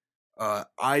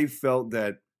 I felt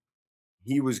that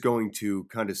he was going to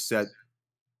kind of set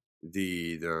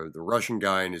the Russian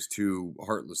guy and his two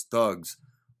heartless thugs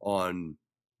on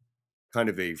kind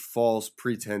of a false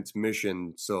pretense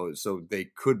mission, so they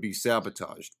could be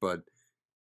sabotaged. But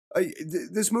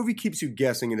this movie keeps you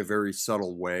guessing in a very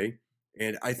subtle way,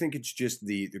 and I think it's just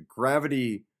the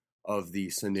gravity of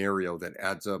the scenario that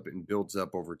adds up and builds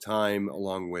up over time,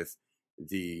 along with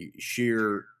the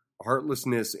sheer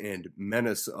heartlessness and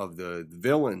menace of the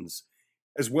villains,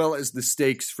 as well as the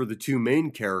stakes for the two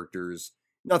main characters.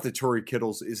 Not that Tory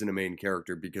Kittles isn't a main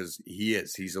character, because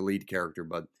he's a lead character,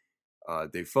 but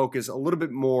they focus a little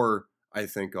bit more, I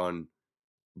think, on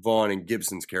Vaughn and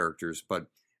Gibson's characters. But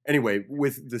anyway,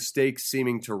 with the stakes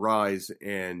seeming to rise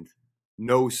and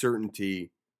no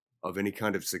certainty of any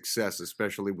kind of success,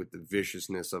 especially with the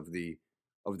viciousness of the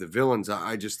villains,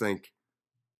 I just think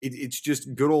it's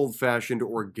just good old-fashioned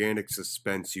organic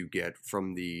suspense you get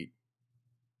from the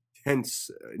tense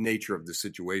nature of the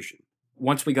situation.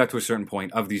 Once we got to a certain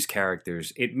point of these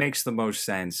characters, it makes the most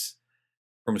sense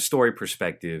from a story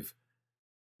perspective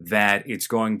that it's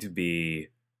going to be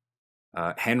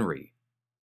Henry,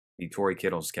 the Tory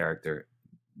Kittle's character,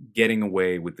 getting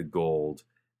away with the gold,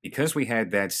 because we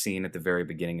had that scene at the very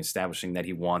beginning establishing that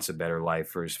he wants a better life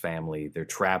for his family. They're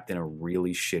trapped in a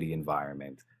really shitty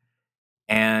environment.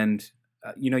 And,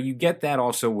 you get that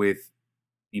also with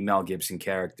the Mel Gibson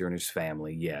character and his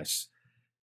family, yes.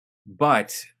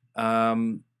 But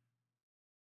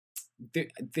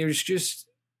there's just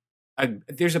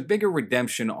there's a bigger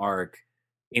redemption arc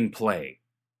in play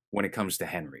when it comes to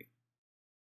Henry.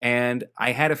 And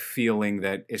I had a feeling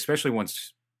that, especially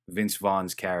once Vince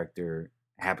Vaughn's character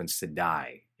happens to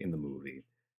die in the movie,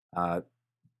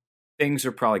 things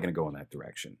are probably going to go in that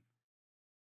direction.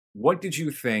 What did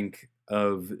you think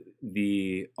of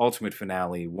the ultimate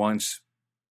finale once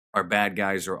our bad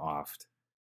guys are offed?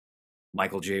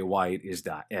 Michael J. White is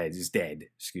dead.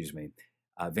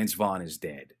 Vince Vaughn is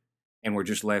dead. And we're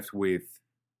just left with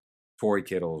Tory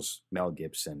Kittles, Mel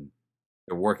Gibson.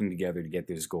 They're working together to get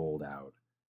this gold out.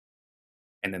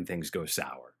 And then things go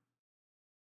sour.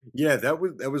 Yeah, that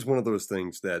was one of those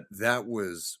things that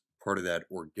was part of that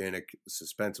organic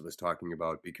suspense I was talking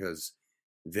about, because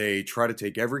they try to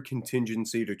take every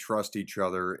contingency to trust each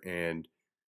other,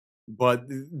 but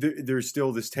there's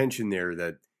still this tension there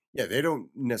that, yeah, they don't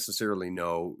necessarily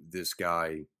know this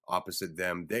guy opposite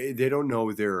them. They don't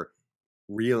know their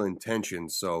real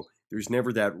intentions, so there's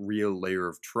never that real layer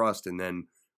of trust. And then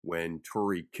when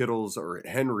Tory Kittles, or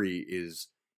Henry, is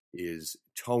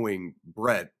towing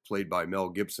Brett, played by Mel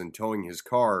Gibson, towing his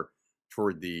car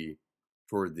toward the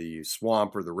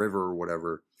swamp or the river or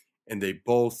whatever, and they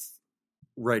both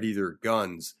ready their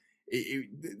guns,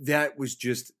 that was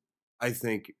just, I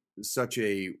think, such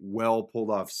a well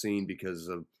pulled off scene, because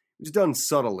it was done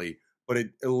subtly, but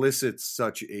it elicits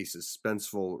such a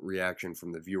suspenseful reaction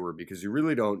from the viewer, because you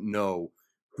really don't know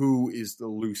who is the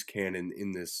loose cannon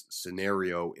in this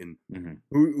scenario, and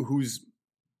who's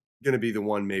going to be the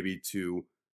one maybe to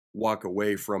walk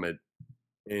away from it,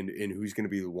 and who's going to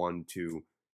be the one to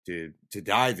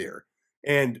die there.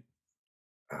 And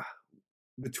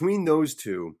between those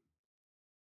two,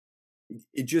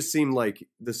 it just seemed like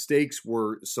the stakes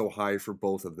were so high for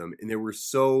both of them, and they were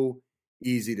so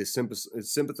easy to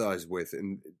sympathize with,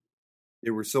 and they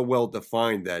were so well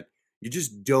defined that you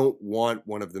just don't want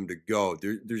one of them to go.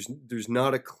 There's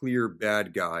not a clear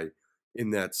bad guy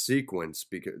in that sequence,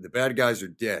 because the bad guys are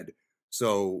dead.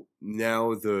 So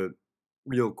now the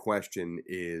real question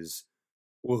is,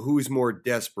 well, who's more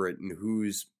desperate and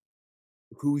who's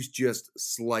just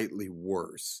slightly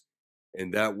worse?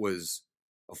 And that was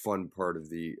a fun part of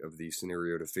the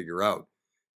scenario to figure out,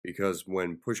 because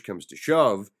when push comes to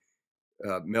shove,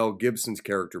 Mel Gibson's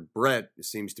character Brett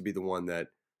seems to be the one that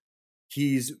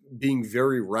he's being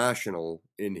very rational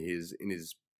in his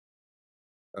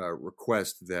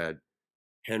request that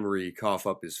Henry cough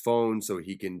up his phone so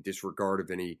he can disregard of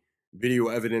any video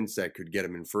evidence that could get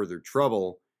him in further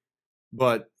trouble.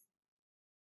 But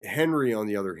Henry, on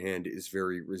the other hand, is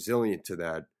very resilient to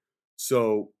that.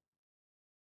 So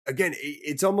again,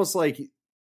 it's almost like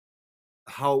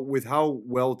how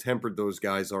well tempered those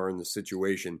guys are in the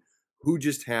situation, who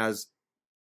just has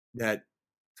that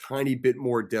tiny bit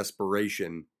more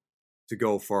desperation to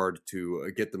go far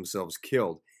to get themselves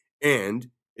killed. And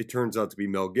it turns out to be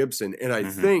Mel Gibson. And I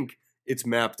think it's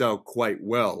mapped out quite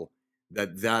well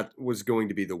that was going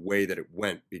to be the way that it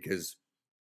went, because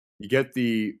you get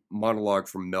the monologue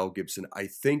from Mel Gibson, I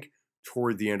think,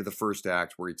 toward the end of the first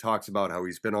act, where he talks about how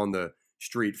he's been on the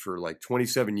street for like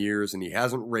 27 years and he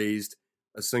hasn't raised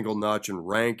a single notch in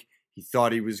rank. He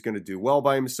thought he was going to do well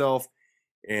by himself,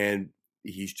 and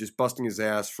he's just busting his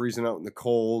ass, freezing out in the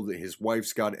cold. His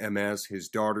wife's got MS. His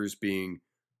daughter's being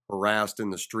harassed in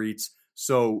the streets.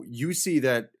 So you see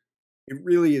that it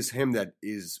really is him that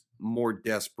is more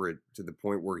desperate to the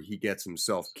point where he gets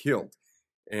himself killed.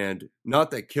 And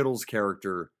not that Kittle's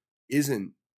character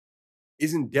isn't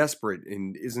desperate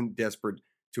and isn't desperate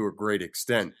to a great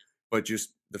extent, but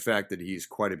just the fact that he's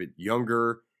quite a bit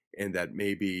younger, and that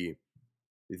maybe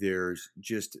there's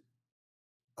just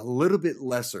a little bit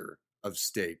lesser of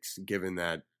stakes, given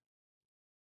that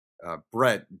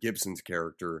Brett Gibson's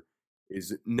character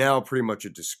is now pretty much a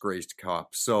disgraced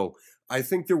cop. So I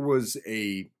think there was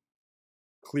a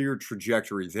clear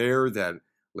trajectory there that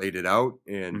laid it out.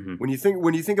 And when you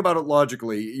think about it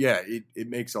logically, yeah, it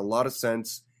makes a lot of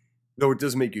sense, though it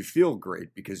doesn't make you feel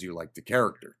great because you like the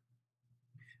character.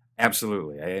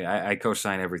 Absolutely. I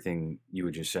co-sign everything you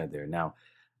had just said there. Now,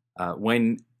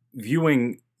 when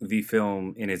viewing the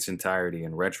film in its entirety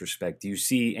in retrospect, do you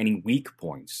see any weak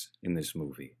points in this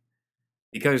movie?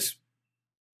 Because,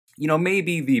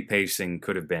 maybe the pacing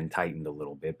could have been tightened a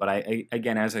little bit. But I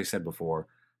again, as I said before,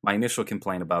 my initial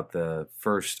complaint about the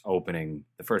first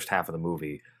half of the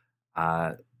movie,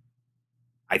 I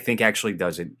think actually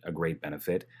does it a great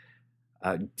benefit.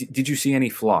 Did you see any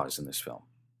flaws in this film?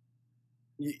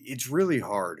 It's really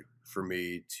hard for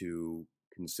me to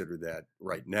consider that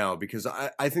right now, because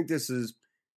I think this is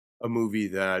a movie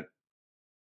that,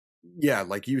 yeah,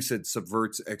 like you said,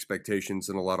 subverts expectations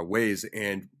in a lot of ways.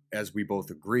 And as we both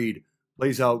agreed,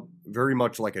 plays out very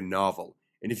much like a novel.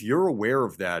 And if you're aware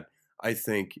of that, I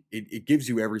think it gives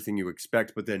you everything you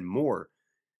expect, but then more.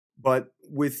 But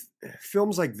with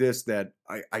films like this that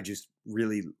I just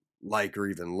really like or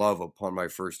even love upon my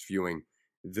first viewing,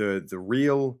 the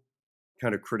real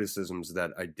kind of criticisms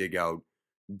that I dig out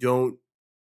don't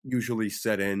usually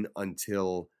set in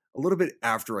until a little bit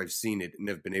after I've seen it and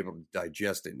have been able to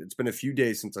digest it. It's been a few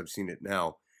days since I've seen it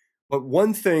now. But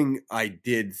one thing I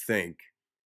did think,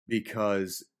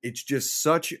 because it's just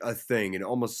such a thing and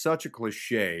almost such a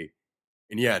cliche,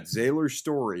 and yeah, it's Zahler's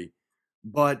story,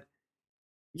 but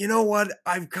you know what?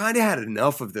 I've kind of had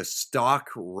enough of the stock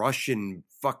Russian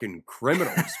fucking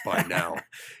criminals by now.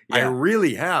 Yeah. I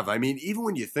really have. I mean, even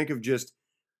when you think of just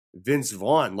Vince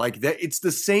Vaughn, like that, it's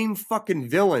the same fucking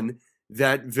villain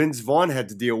that Vince Vaughn had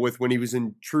to deal with when he was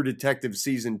in True Detective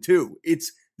Season 2.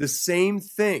 It's the same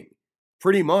thing,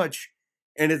 pretty much.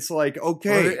 And it's like,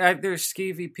 okay. Well, they're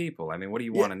skeevy people. I mean, what do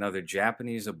you want? Another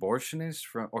Japanese abortionist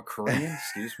or Korean?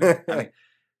 Excuse me. I mean,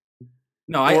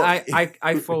 no, well,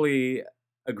 I fully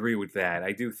agree with that.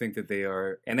 I do think that they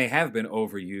are, and they have been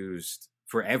overused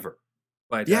forever.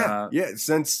 But yeah,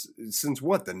 since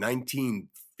what, the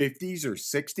 1950s or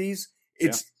 60s?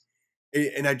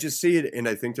 And I just see it and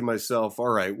I think to myself,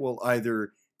 all right, well,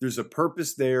 either there's a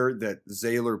purpose there that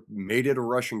Zahler made it a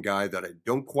Russian guy that I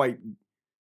don't quite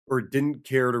or didn't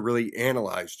care to really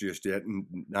analyze just yet, and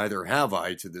neither have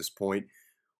I to this point.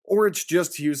 Or it's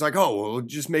just he was like, oh, well,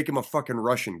 just make him a fucking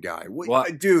Russian guy. Well,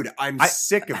 dude, I'm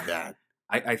sick of that.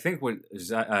 I think what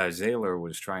Zahler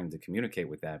was trying to communicate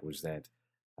with that was that,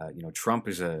 Trump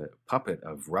is a puppet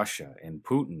of Russia and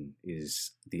Putin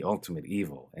is the ultimate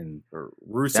evil. And or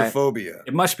Russophobia.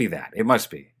 It must be that. It must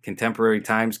be. Contemporary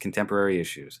times, contemporary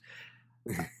issues.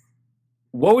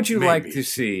 What would you like to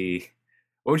see?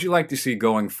 What would you like to see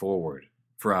going forward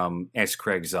from S.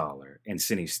 Craig Zahler and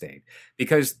Cine State?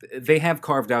 Because they have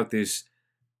carved out this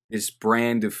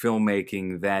brand of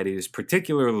filmmaking that is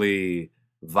particularly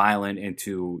violent and,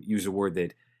 to use a word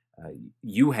that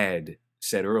you had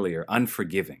said earlier,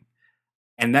 unforgiving.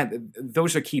 And that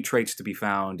those are key traits to be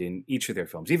found in each of their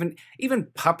films. Even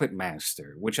Puppet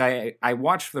Master, which I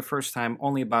watched for the first time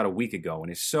only about a week ago,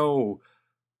 and is so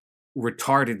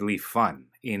retardedly fun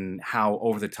in how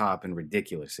over the top and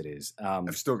ridiculous it is.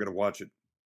 I'm still gonna watch it.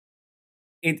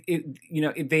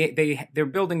 They're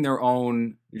building their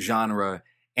own genre,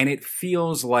 and it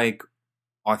feels like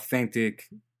authentic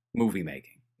movie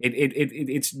making.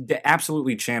 It's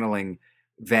absolutely channeling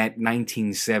that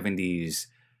 1970s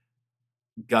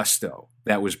gusto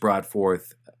that was brought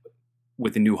forth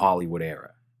with the new Hollywood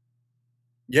era.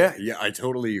 Yeah, I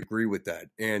totally agree with that.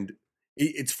 And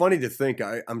it's funny to think.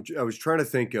 I was trying to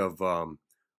think of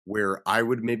where I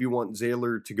would maybe want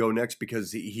Zayler to go next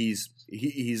because he's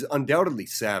undoubtedly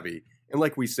savvy, and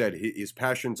like we said, his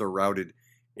passions are routed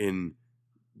in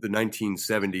the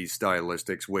 1970s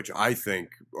stylistics, which I think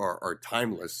are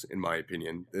timeless in my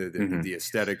opinion. The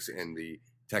aesthetics and the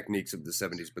techniques of the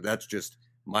 70s, but that's just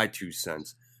my 2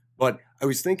 cents. But I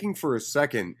was thinking for a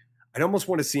second, I'd almost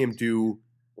want to see him do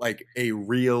like a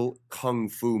real kung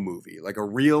fu movie, like a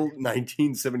real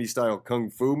 1970 style kung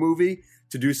fu movie,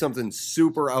 to do something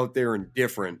super out there and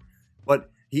different.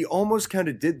 But he almost kind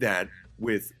of did that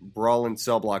with Brawl in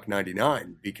Cell Block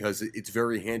 99 because it's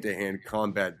very hand-to-hand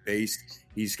combat based.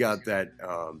 He's got that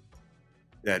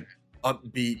that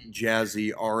upbeat,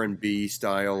 jazzy R&B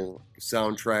style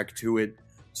soundtrack to it.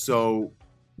 So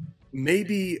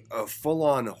maybe a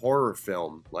full-on horror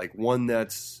film, like one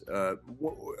that's a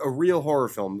real horror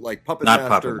film, like Puppet Not Master.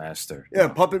 Puppet Master. Yeah,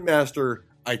 Puppet Master,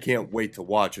 I can't wait to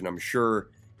watch, and I'm sure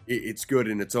it's good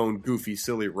in its own goofy,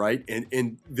 silly right.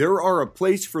 And there are a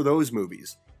place for those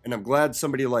movies, and I'm glad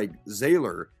somebody like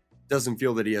Zayler doesn't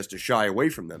feel that he has to shy away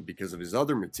from them because of his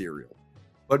other material.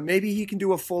 But maybe he can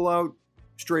do a full-out,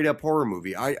 straight-up horror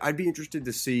movie. I'd be interested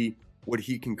to see what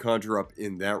he can conjure up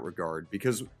in that regard,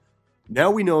 because now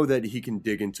we know that he can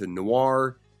dig into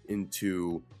noir,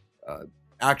 into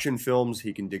action films.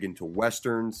 He can dig into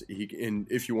westerns.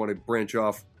 And if you want to branch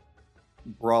off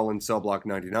Brawl in Cell Block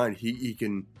 99, he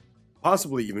can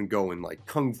possibly even go in like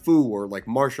kung fu or like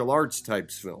martial arts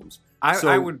types films.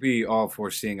 I would be all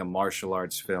for seeing a martial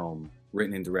arts film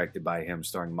written and directed by him,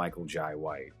 starring Michael Jai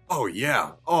White. Oh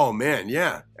yeah. Oh man.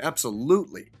 Yeah.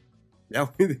 Absolutely.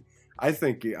 Now, I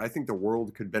think the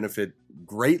world could benefit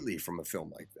greatly from a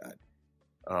film like that.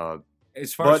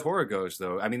 As far as horror goes,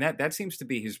 though, I mean, that seems to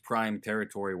be his prime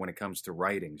territory when it comes to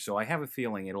writing. So I have a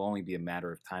feeling it'll only be a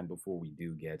matter of time before we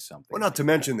do get something. Well, not to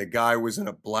mention the guy was in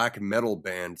a black metal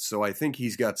band, so I think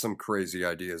he's got some crazy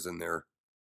ideas in there.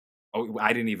 Oh,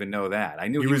 I didn't even know that. I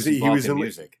knew he was involved in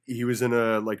music. He was in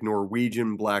a like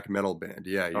Norwegian black metal band.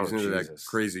 Yeah, he was into that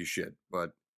crazy shit.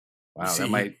 But wow,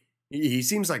 see, he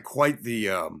seems like quite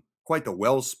the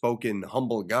well-spoken,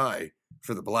 humble guy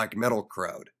for the black metal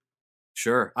crowd.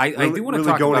 Sure. I do want to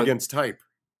really talk going about, against type.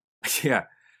 Yeah.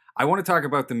 I want to talk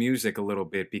about the music a little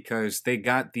bit because they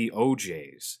got the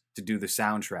OJs to do the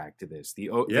soundtrack to this. The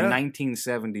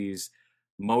 1970s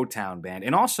Motown band.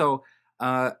 And also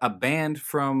a band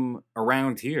from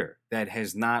around here that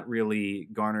has not really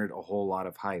garnered a whole lot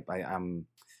of hype. I'm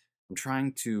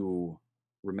trying to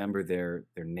remember their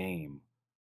name,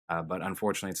 but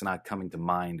unfortunately it's not coming to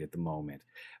mind at the moment.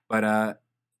 But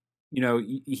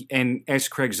and S.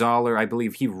 Craig Zoller, I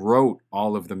believe he wrote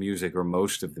all of the music or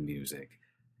most of the music.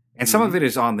 And some of it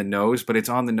is on the nose, but it's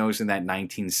on the nose in that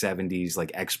 1970s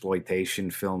like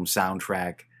exploitation film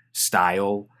soundtrack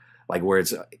style, like where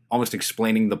it's almost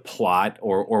explaining the plot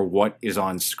or what is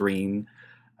on screen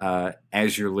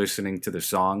as you're listening to the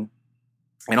song.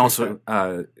 And also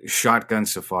Shotgun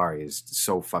Safari is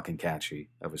so fucking catchy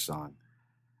of a song.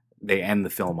 They end the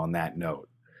film on that note.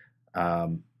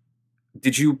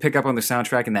 Did you pick up on the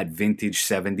soundtrack and that vintage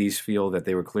 70s feel that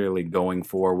they were clearly going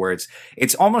for, where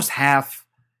it's almost half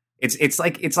it's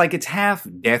like half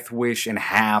Death Wish and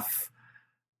half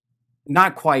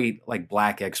not quite like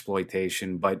black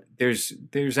exploitation, but there's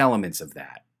elements of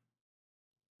that.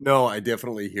 No, I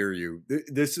definitely hear you.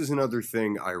 This is another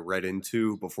thing I read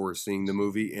into before seeing the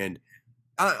movie, and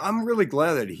I'm really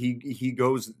glad that he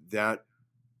goes that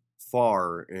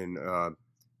far in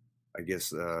I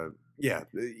guess yeah,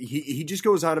 he just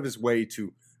goes out of his way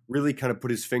to really kind of put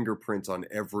his fingerprints on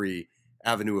every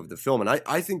avenue of the film. And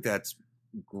I think that's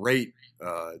great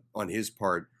on his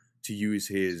part to use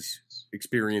his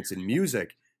experience in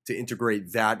music to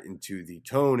integrate that into the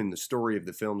tone and the story of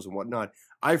the films and whatnot.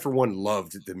 I, for one,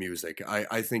 loved the music.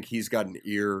 I think he's got an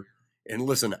ear. And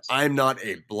listen, I'm not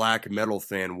a black metal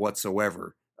fan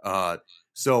whatsoever.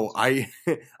 So I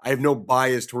have no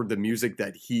bias toward the music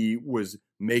that he was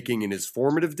making in his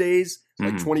formative days,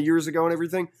 like 20 years ago and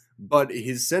everything. But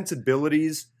his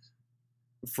sensibilities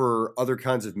for other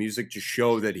kinds of music just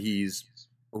show that he's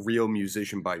a real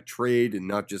musician by trade and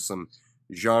not just some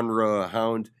genre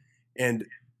hound. And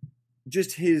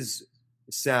just his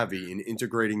savvy in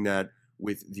integrating that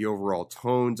with the overall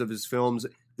tones of his films.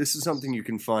 This is something you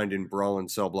can find in Brawl in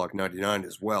Cell Block 99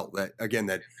 as well. That, again,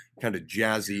 that kind of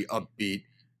jazzy, upbeat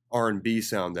R&B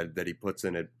sound that he puts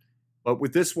in it. But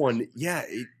with this one, yeah,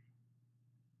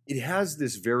 it has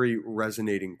this very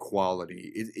resonating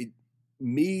quality.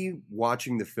 Me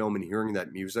watching the film and hearing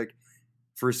that music,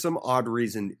 for some odd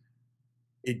reason,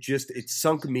 it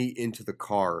sunk me into the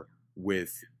car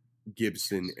with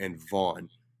Gibson and Vaughn.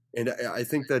 And I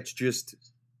think that's just,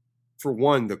 for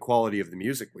one, the quality of the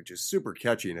music, which is super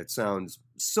catchy and it sounds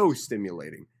so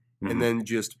stimulating. Mhm. And then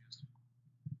just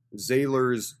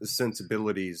Zahler's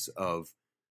sensibilities of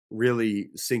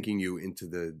really sinking you into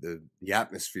the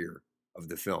atmosphere of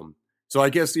the film. So I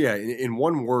guess, yeah, in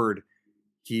one word,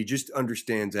 he just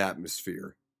understands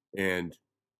atmosphere, and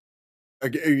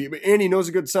he knows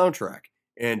a good soundtrack.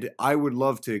 And I would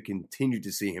love to continue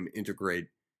to see him integrate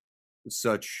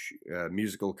such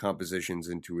musical compositions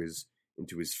into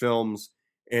his films.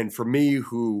 And for me,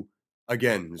 who,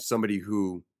 again, somebody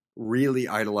who really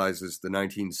idolizes the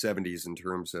 1970s in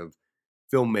terms of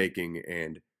filmmaking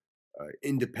and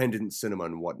independent cinema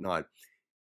and whatnot,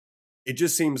 it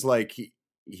just seems like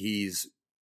he's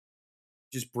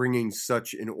just bringing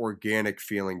such an organic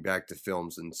feeling back to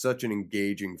films and such an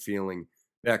engaging feeling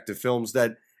back to films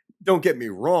that, don't get me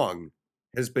wrong,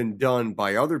 has been done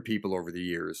by other people over the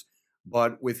years.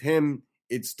 But with him,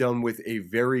 it's done with a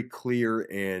very clear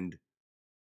and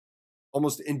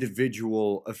almost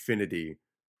individual affinity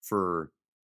for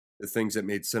the things that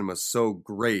made cinema so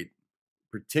great,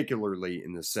 particularly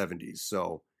in the 70s.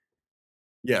 So,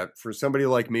 yeah, for somebody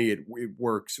like me, it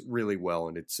works really well,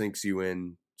 and it sinks you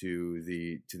in to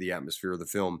the atmosphere of the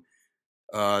film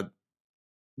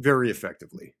very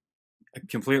effectively. I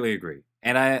completely agree.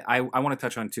 And I want to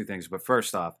touch on two things. But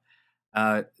first off,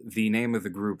 the name of the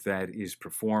group that is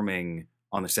performing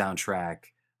on the soundtrack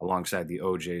alongside the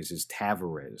OJs is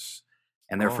Tavares.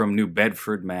 And they're from New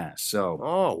Bedford, Mass. So,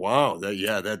 oh, wow.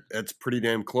 That's pretty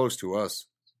damn close to us.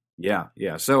 Yeah.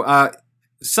 So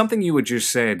something you had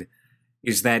just said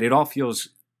is that it all feels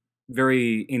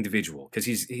very individual because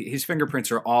his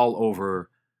fingerprints are all over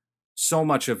so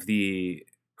much of the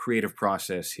creative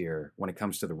process here when it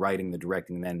comes to the writing, the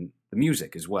directing, and then the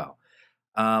music as well.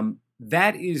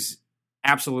 That is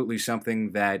absolutely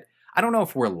something that I don't know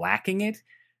if we're lacking it,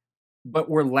 but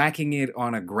we're lacking it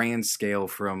on a grand scale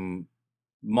from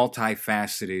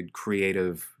multifaceted,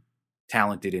 creative,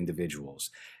 talented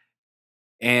individuals.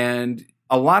 And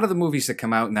a lot of the movies that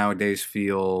come out nowadays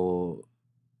feel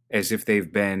as if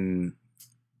they've been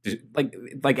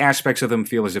like aspects of them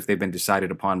feel as if they've been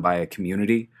decided upon by a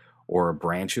community or a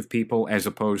branch of people, as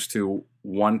opposed to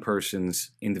one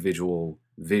person's individual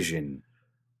vision,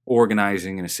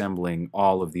 organizing and assembling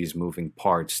all of these moving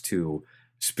parts to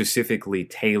specifically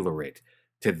tailor it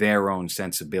to their own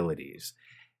sensibilities.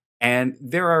 And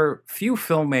there are few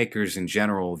filmmakers in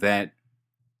general that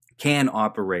can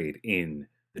operate in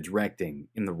the directing,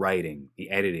 in the writing,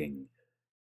 the editing,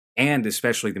 and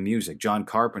especially the music. John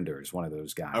Carpenter is one of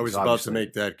those guys. I was about to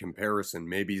make that comparison.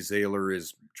 Maybe Zahler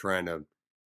is trying to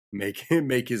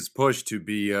make his push to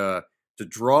be to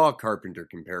draw Carpenter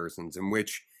comparisons, in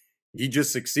which he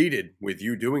just succeeded with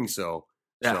you doing so.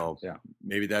 Yeah.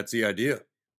 Maybe that's the idea.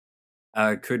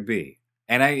 Could be.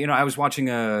 And I was watching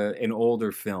an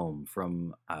older film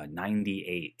from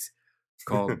 '98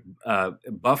 called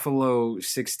Buffalo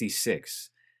 66.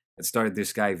 It started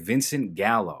this guy Vincent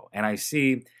Gallo, and I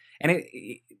see, and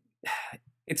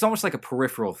it's almost like a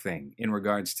peripheral thing in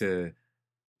regards to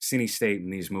Cine State in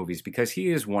these movies, because he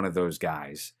is one of those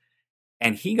guys,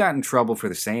 and he got in trouble for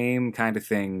the same kind of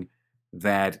thing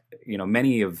that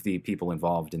many of the people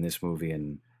involved in this movie,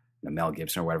 and Mel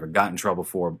Gibson or whatever, got in trouble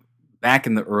for back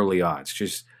in the early aughts,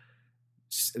 just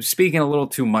speaking a little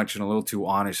too much and a little too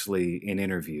honestly in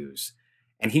interviews.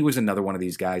 And he was another one of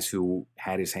these guys who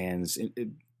had his hands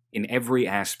in every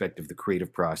aspect of the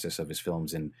creative process of his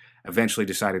films, and eventually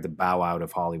decided to bow out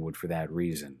of Hollywood for that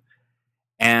reason.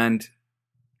 And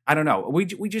I don't know, we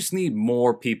just need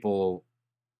more people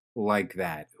like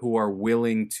that who are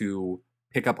willing to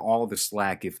pick up all the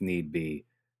slack if need be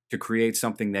to create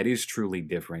something that is truly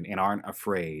different and aren't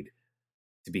afraid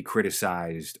to be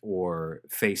criticized or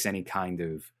face any kind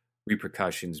of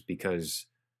repercussions because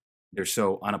they're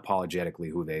so unapologetically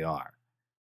who they are.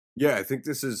 Yeah, I think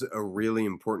this is a really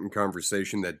important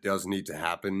conversation that does need to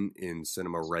happen in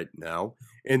cinema right now.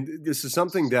 And this is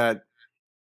something that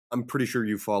I'm pretty sure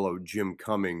you follow Jim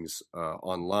Cummings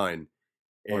online.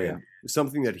 And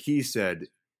something that he said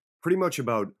pretty much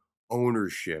about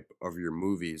ownership of your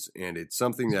movies. And it's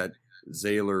something that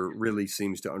Zahler really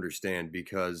seems to understand,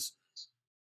 because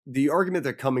the argument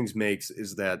that Cummings makes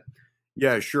is that,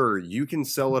 yeah, sure, you can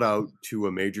sell it out to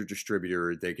a major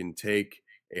distributor. They can take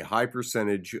a high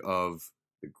percentage of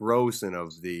the gross and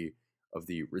of the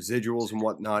residuals and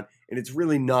whatnot, and it's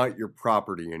really not your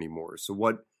property anymore. So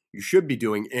what you should be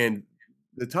doing, and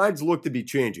the tides look to be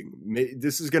changing.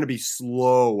 This is going to be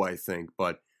slow, I think,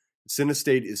 but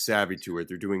Cinestate is savvy to it.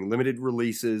 They're doing limited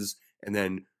releases and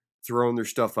then throwing their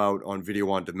stuff out on video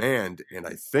on demand, and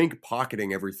I think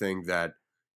pocketing everything that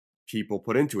people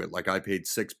put into it. Like I paid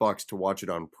 $6 to watch it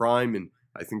on Prime, and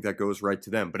I think that goes right to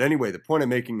them. But anyway, the point I'm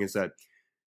making is that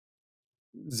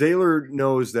Zahler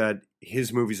knows that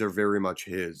his movies are very much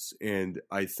his, and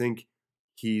I think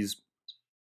he's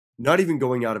not even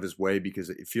going out of his way because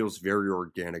it feels very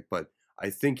organic, but I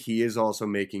think he is also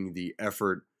making the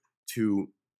effort to,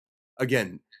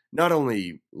 again, not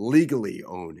only legally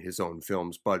own his own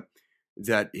films, but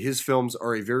that his films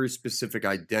are a very specific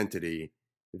identity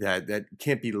that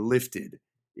can't be lifted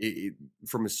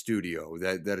from a studio,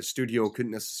 that a studio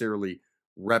couldn't necessarily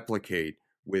replicate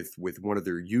with one of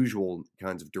their usual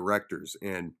kinds of directors.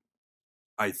 And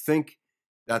I think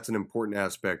that's an important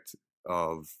aspect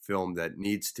of film that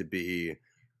needs to be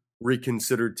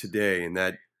reconsidered today, and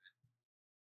that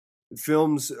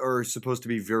films are supposed to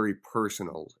be very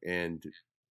personal, and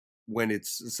when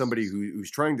it's somebody who's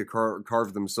trying to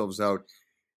carve themselves out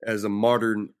as a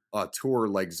modern auteur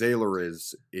like Zahler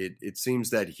is, it seems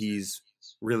that he's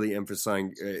really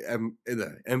emphasizing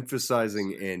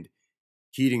and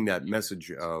heeding that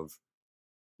message of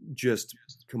just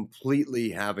completely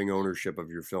having ownership of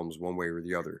your films one way or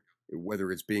the other, whether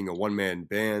it's being a one-man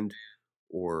band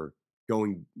or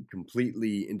going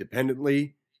completely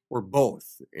independently or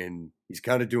both. And he's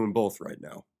kind of doing both right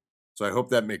now. So I hope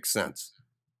that makes sense.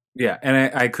 Yeah,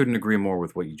 and I couldn't agree more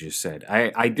with what you just said.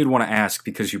 I did want to ask,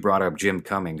 because you brought up Jim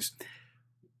Cummings,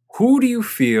 who do you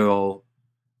feel,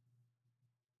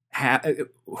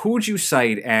 who would you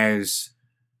cite as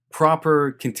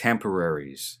proper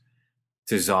contemporaries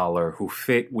to Zahler who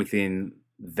fit within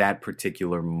that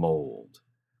particular mold?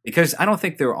 Because I don't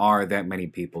think there are that many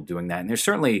people doing that, and there's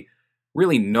certainly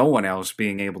really no one else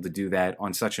being able to do that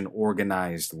on such an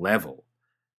organized level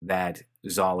that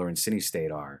Zahler and Cine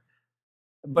State are.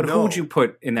 But who would you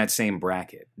put in that same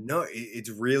bracket? No, it's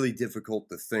really difficult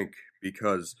to think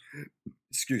because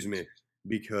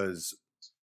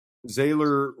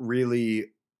Zahler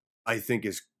really, I think,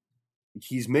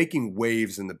 he's making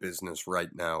waves in the business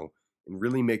right now and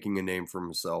really making a name for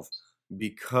himself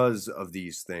because of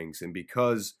these things, and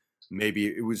because maybe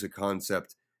it was a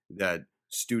concept that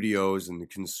studios and the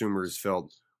consumers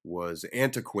felt was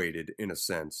antiquated in a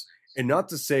sense. And not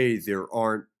to say there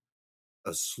aren't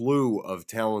a slew of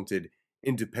talented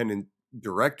independent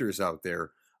directors out there.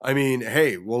 I mean,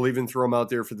 hey, we'll even throw them out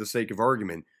there for the sake of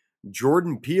argument.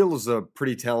 Jordan Peele is a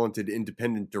pretty talented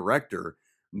independent director,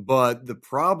 but the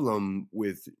problem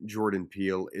with Jordan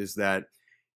Peele is that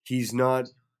he's not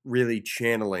really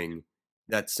channeling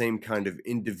that same kind of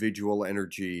individual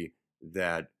energy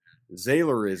that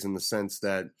Zahler is, in the sense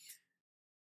that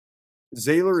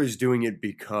Zahler is doing it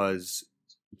because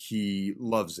he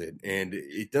loves it, and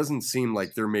it doesn't seem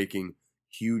like they're making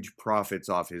huge profits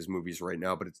off his movies right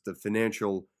now, but it's the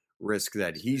financial risk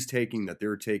that he's taking, that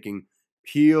they're taking.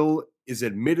 Peele is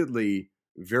admittedly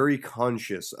very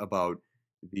conscious about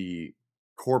the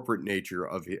corporate nature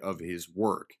of his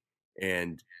work,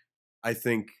 and I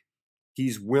think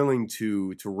he's willing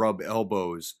to rub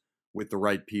elbows with the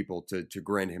right people to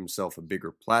grant himself a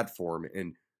bigger platform.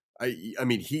 And I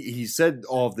mean, he said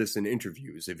all of this in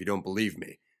interviews, if you don't believe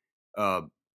me. But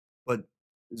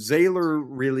Zahler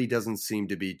really doesn't seem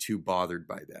to be too bothered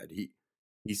by that.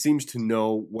 He seems to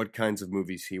know what kinds of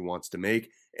movies he wants to make,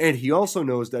 and he also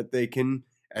knows that they can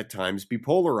at times be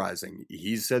polarizing.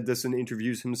 He's said this in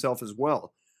interviews himself as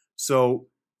well. So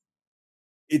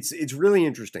it's really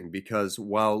interesting, because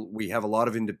while we have a lot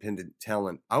of independent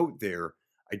talent out there,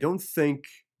 I don't think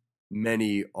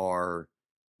many are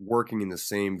working in the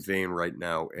same vein right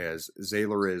now as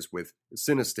Zahler is with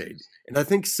Cine State. And I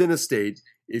think Cine State,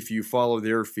 if you follow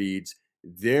their feeds,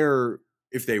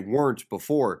 if they weren't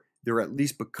before, they're at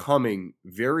least becoming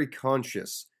very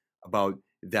conscious about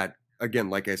that, again,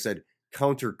 like I said,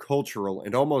 countercultural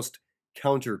and almost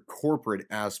counter-corporate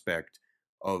aspect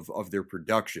of their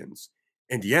productions.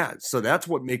 And yeah, so that's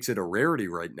what makes it a rarity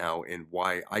right now, and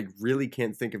why I really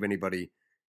can't think of anybody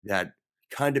that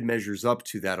kind of measures up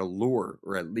to that allure,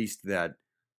 or at least that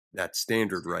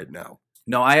standard right now.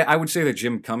 No, I would say that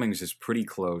Jim Cummings is pretty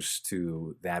close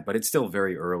to that, but it's still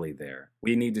very early there.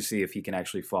 We need to see if he can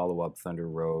actually follow up Thunder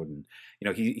Road. And,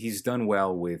 he's done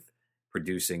well with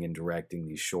producing and directing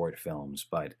these short films,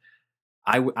 but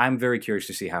I'm very curious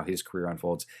to see how his career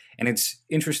unfolds. And it's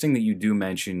interesting that you do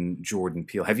mention Jordan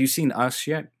Peele. Have you seen Us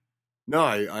yet? No,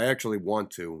 I actually want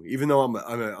to. Even though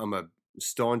I'm a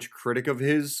staunch critic of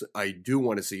his, I do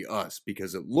want to see Us,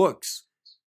 because it looks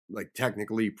like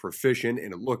technically proficient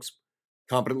and it looks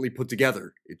competently put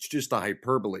together. It's just a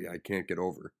hyperbole I can't get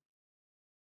over.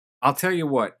 I'll tell you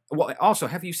what. Well, also,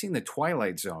 have you seen The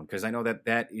Twilight Zone? Because I know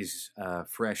that is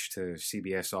fresh to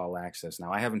CBS All Access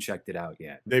now. I haven't checked it out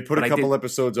yet. They put But a I couple did-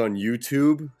 episodes on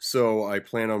YouTube, so I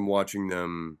plan on watching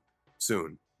them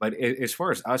soon. But as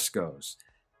far as Us goes,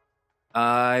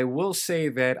 I will say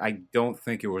that I don't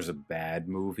think it was a bad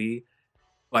movie,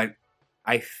 but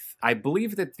I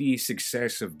believe that the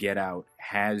success of Get Out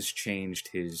has changed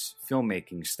his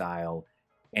filmmaking style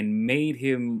and made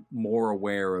him more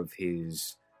aware of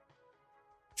his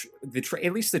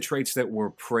at least the traits that were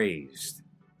praised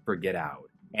for Get Out,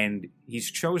 and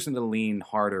he's chosen to lean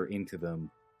harder into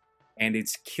them, and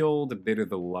it's killed a bit of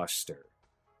the luster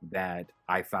that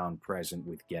I found present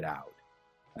with Get Out.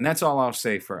 And that's all I'll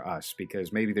say for Us,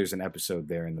 because maybe there's an episode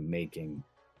there in the making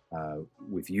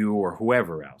with you or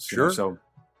whoever else. you know? Sure.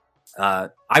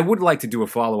 So I would like to do a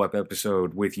follow-up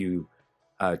episode with you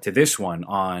to this one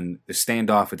on the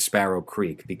standoff at Sparrow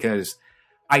Creek, because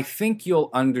I think you'll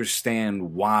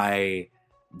understand why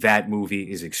that movie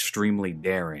is extremely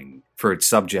daring for its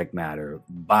subject matter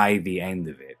by the end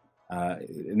of it.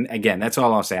 And again, that's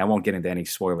all I'll say. I won't get into any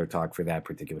spoiler talk for that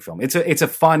particular film. It's a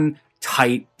fun,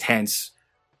 tight, tense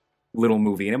little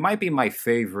movie, and it might be my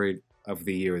favorite of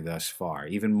the year thus far,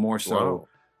 even more so Wow.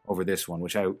 over this one,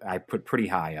 which I put pretty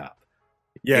high up.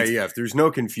 Yeah, It's- yeah. If there's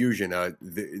no confusion,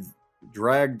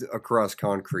 Dragged Across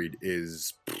Concrete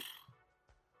is.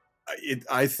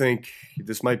 I think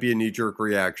this might be a knee-jerk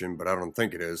reaction, but I don't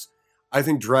think it is. I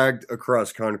think Dragged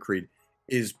Across Concrete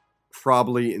is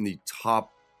probably in the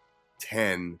top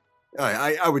 10.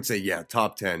 I would say, yeah,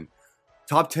 top 10.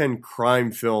 Top 10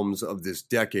 crime films of this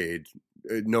decade,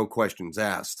 no questions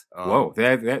asked. Whoa,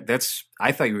 that's.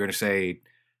 I thought you were going to say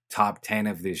top 10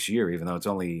 of this year, even though it's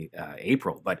only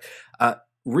April. But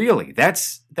really,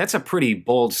 that's a pretty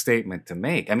bold statement to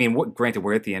make. I mean, granted,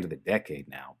 we're at the end of the decade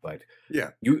now, but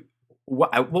Yeah.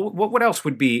 what else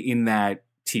would be in that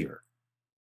tier?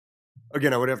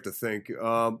 Again, I would have to think.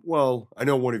 Well, I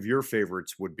know one of your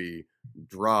favorites would be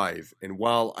Drive. And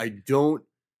while I don't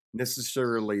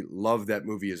necessarily love that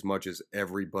movie as much as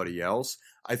everybody else,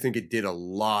 I think it did a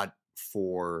lot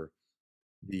for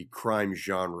the crime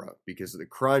genre, because the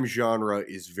crime genre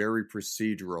is very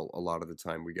procedural a lot of the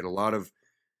time. We get a lot of,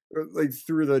 like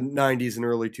through the 90s and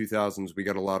early 2000s, we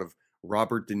got a lot of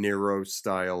Robert De Niro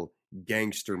style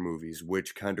gangster movies,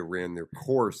 which kind of ran their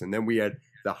course. And then we had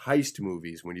the heist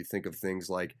movies, when you think of things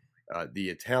like The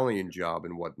Italian Job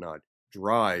and whatnot.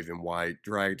 Drive, and why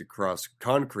Dragged Across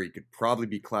Concrete could probably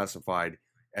be classified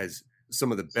as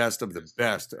some of the best of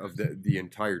the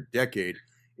entire decade,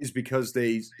 is because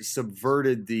they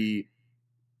subverted the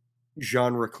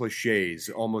genre cliches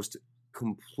almost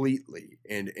completely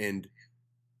and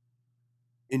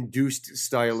induced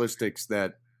stylistics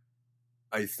that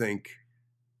I think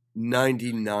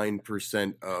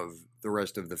 99% of the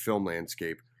rest of the film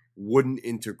landscape wouldn't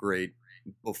integrate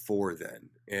before then.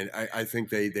 And I think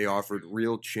they offered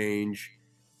real change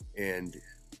and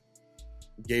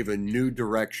gave a new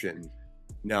direction.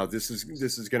 Now, this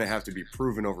is going to have to be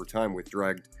proven over time with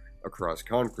Dragged Across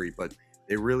Concrete, but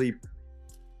they really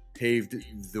paved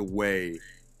the way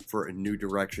for a new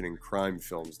direction in crime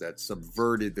films that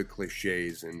subverted the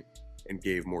cliches and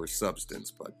gave more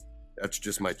substance. But that's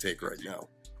just my take right now.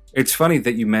 It's funny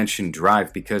that you mentioned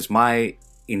Drive, because my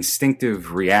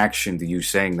instinctive reaction to you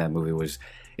saying that movie was,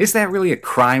 is that really a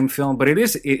crime film? But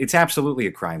it's absolutely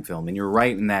a crime film, and you're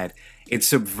right in that it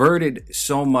subverted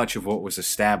so much of what was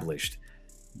established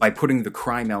by putting the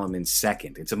crime element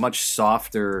second. It's a much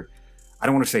softer, I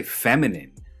don't want to say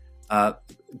feminine,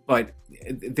 but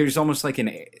there's almost like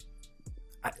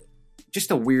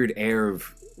just a weird air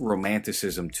of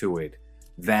romanticism to it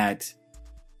that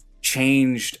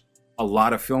changed a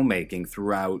lot of filmmaking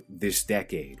throughout this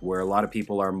decade, where a lot of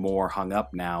people are more hung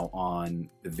up now on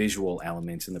the visual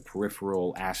elements and the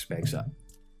peripheral aspects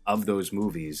of those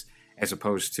movies, as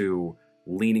opposed to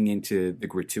leaning into the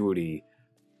gratuity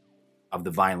of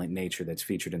the violent nature that's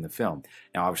featured in the film.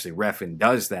 Now, obviously, Refn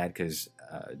does that because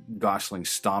Gosling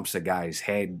stomps a guy's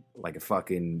head like a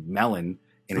fucking melon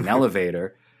in an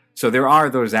elevator. So there are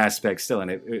those aspects still, and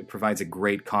it provides a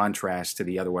great contrast to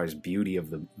the otherwise beauty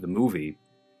of the movie.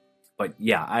 But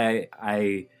yeah,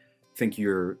 I think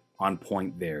you're on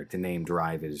point there to name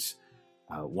Drive as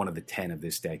one of the 10 of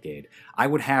this decade. I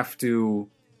would have to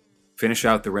finish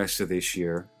out the rest of this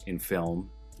year in film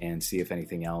and see if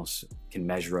anything else can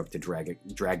measure up to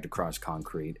Dragged Across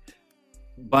Concrete.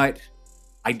 But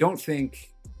I don't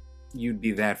think you'd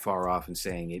be that far off in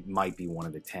saying it might be one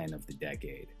of the 10 of the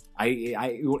decade.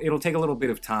 It'll take a little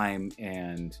bit of time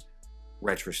and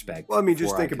retrospect. Well, I mean, just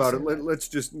before think about it. can say that. Let's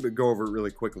just go over it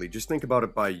really quickly. Just think about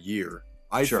it by year.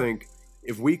 I Sure. think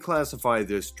if we classify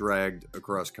this Dragged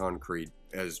Across Concrete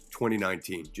as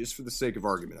 2019, just for the sake of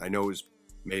argument, I know it was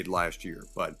made last year,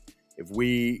 but if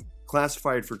we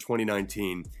classify it for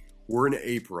 2019, we're in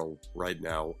April right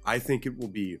now. I think it will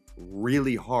be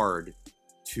really hard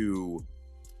to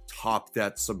top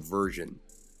that Subversion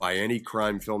by any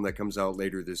crime film that comes out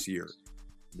later this year.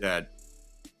 That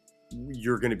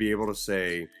you're going to be able to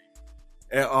say,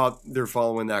 they're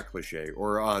following that cliche,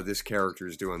 or this character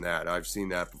is doing that. I've seen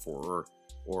that before,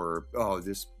 or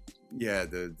this, yeah,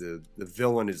 the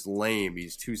villain is lame.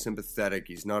 He's too sympathetic.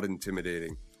 He's not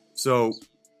intimidating. So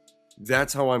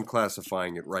that's how I'm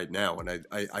classifying it right now, and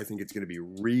I think it's going to be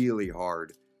really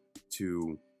hard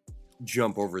to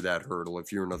jump over that hurdle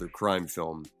if you're another crime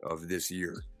film of this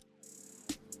year.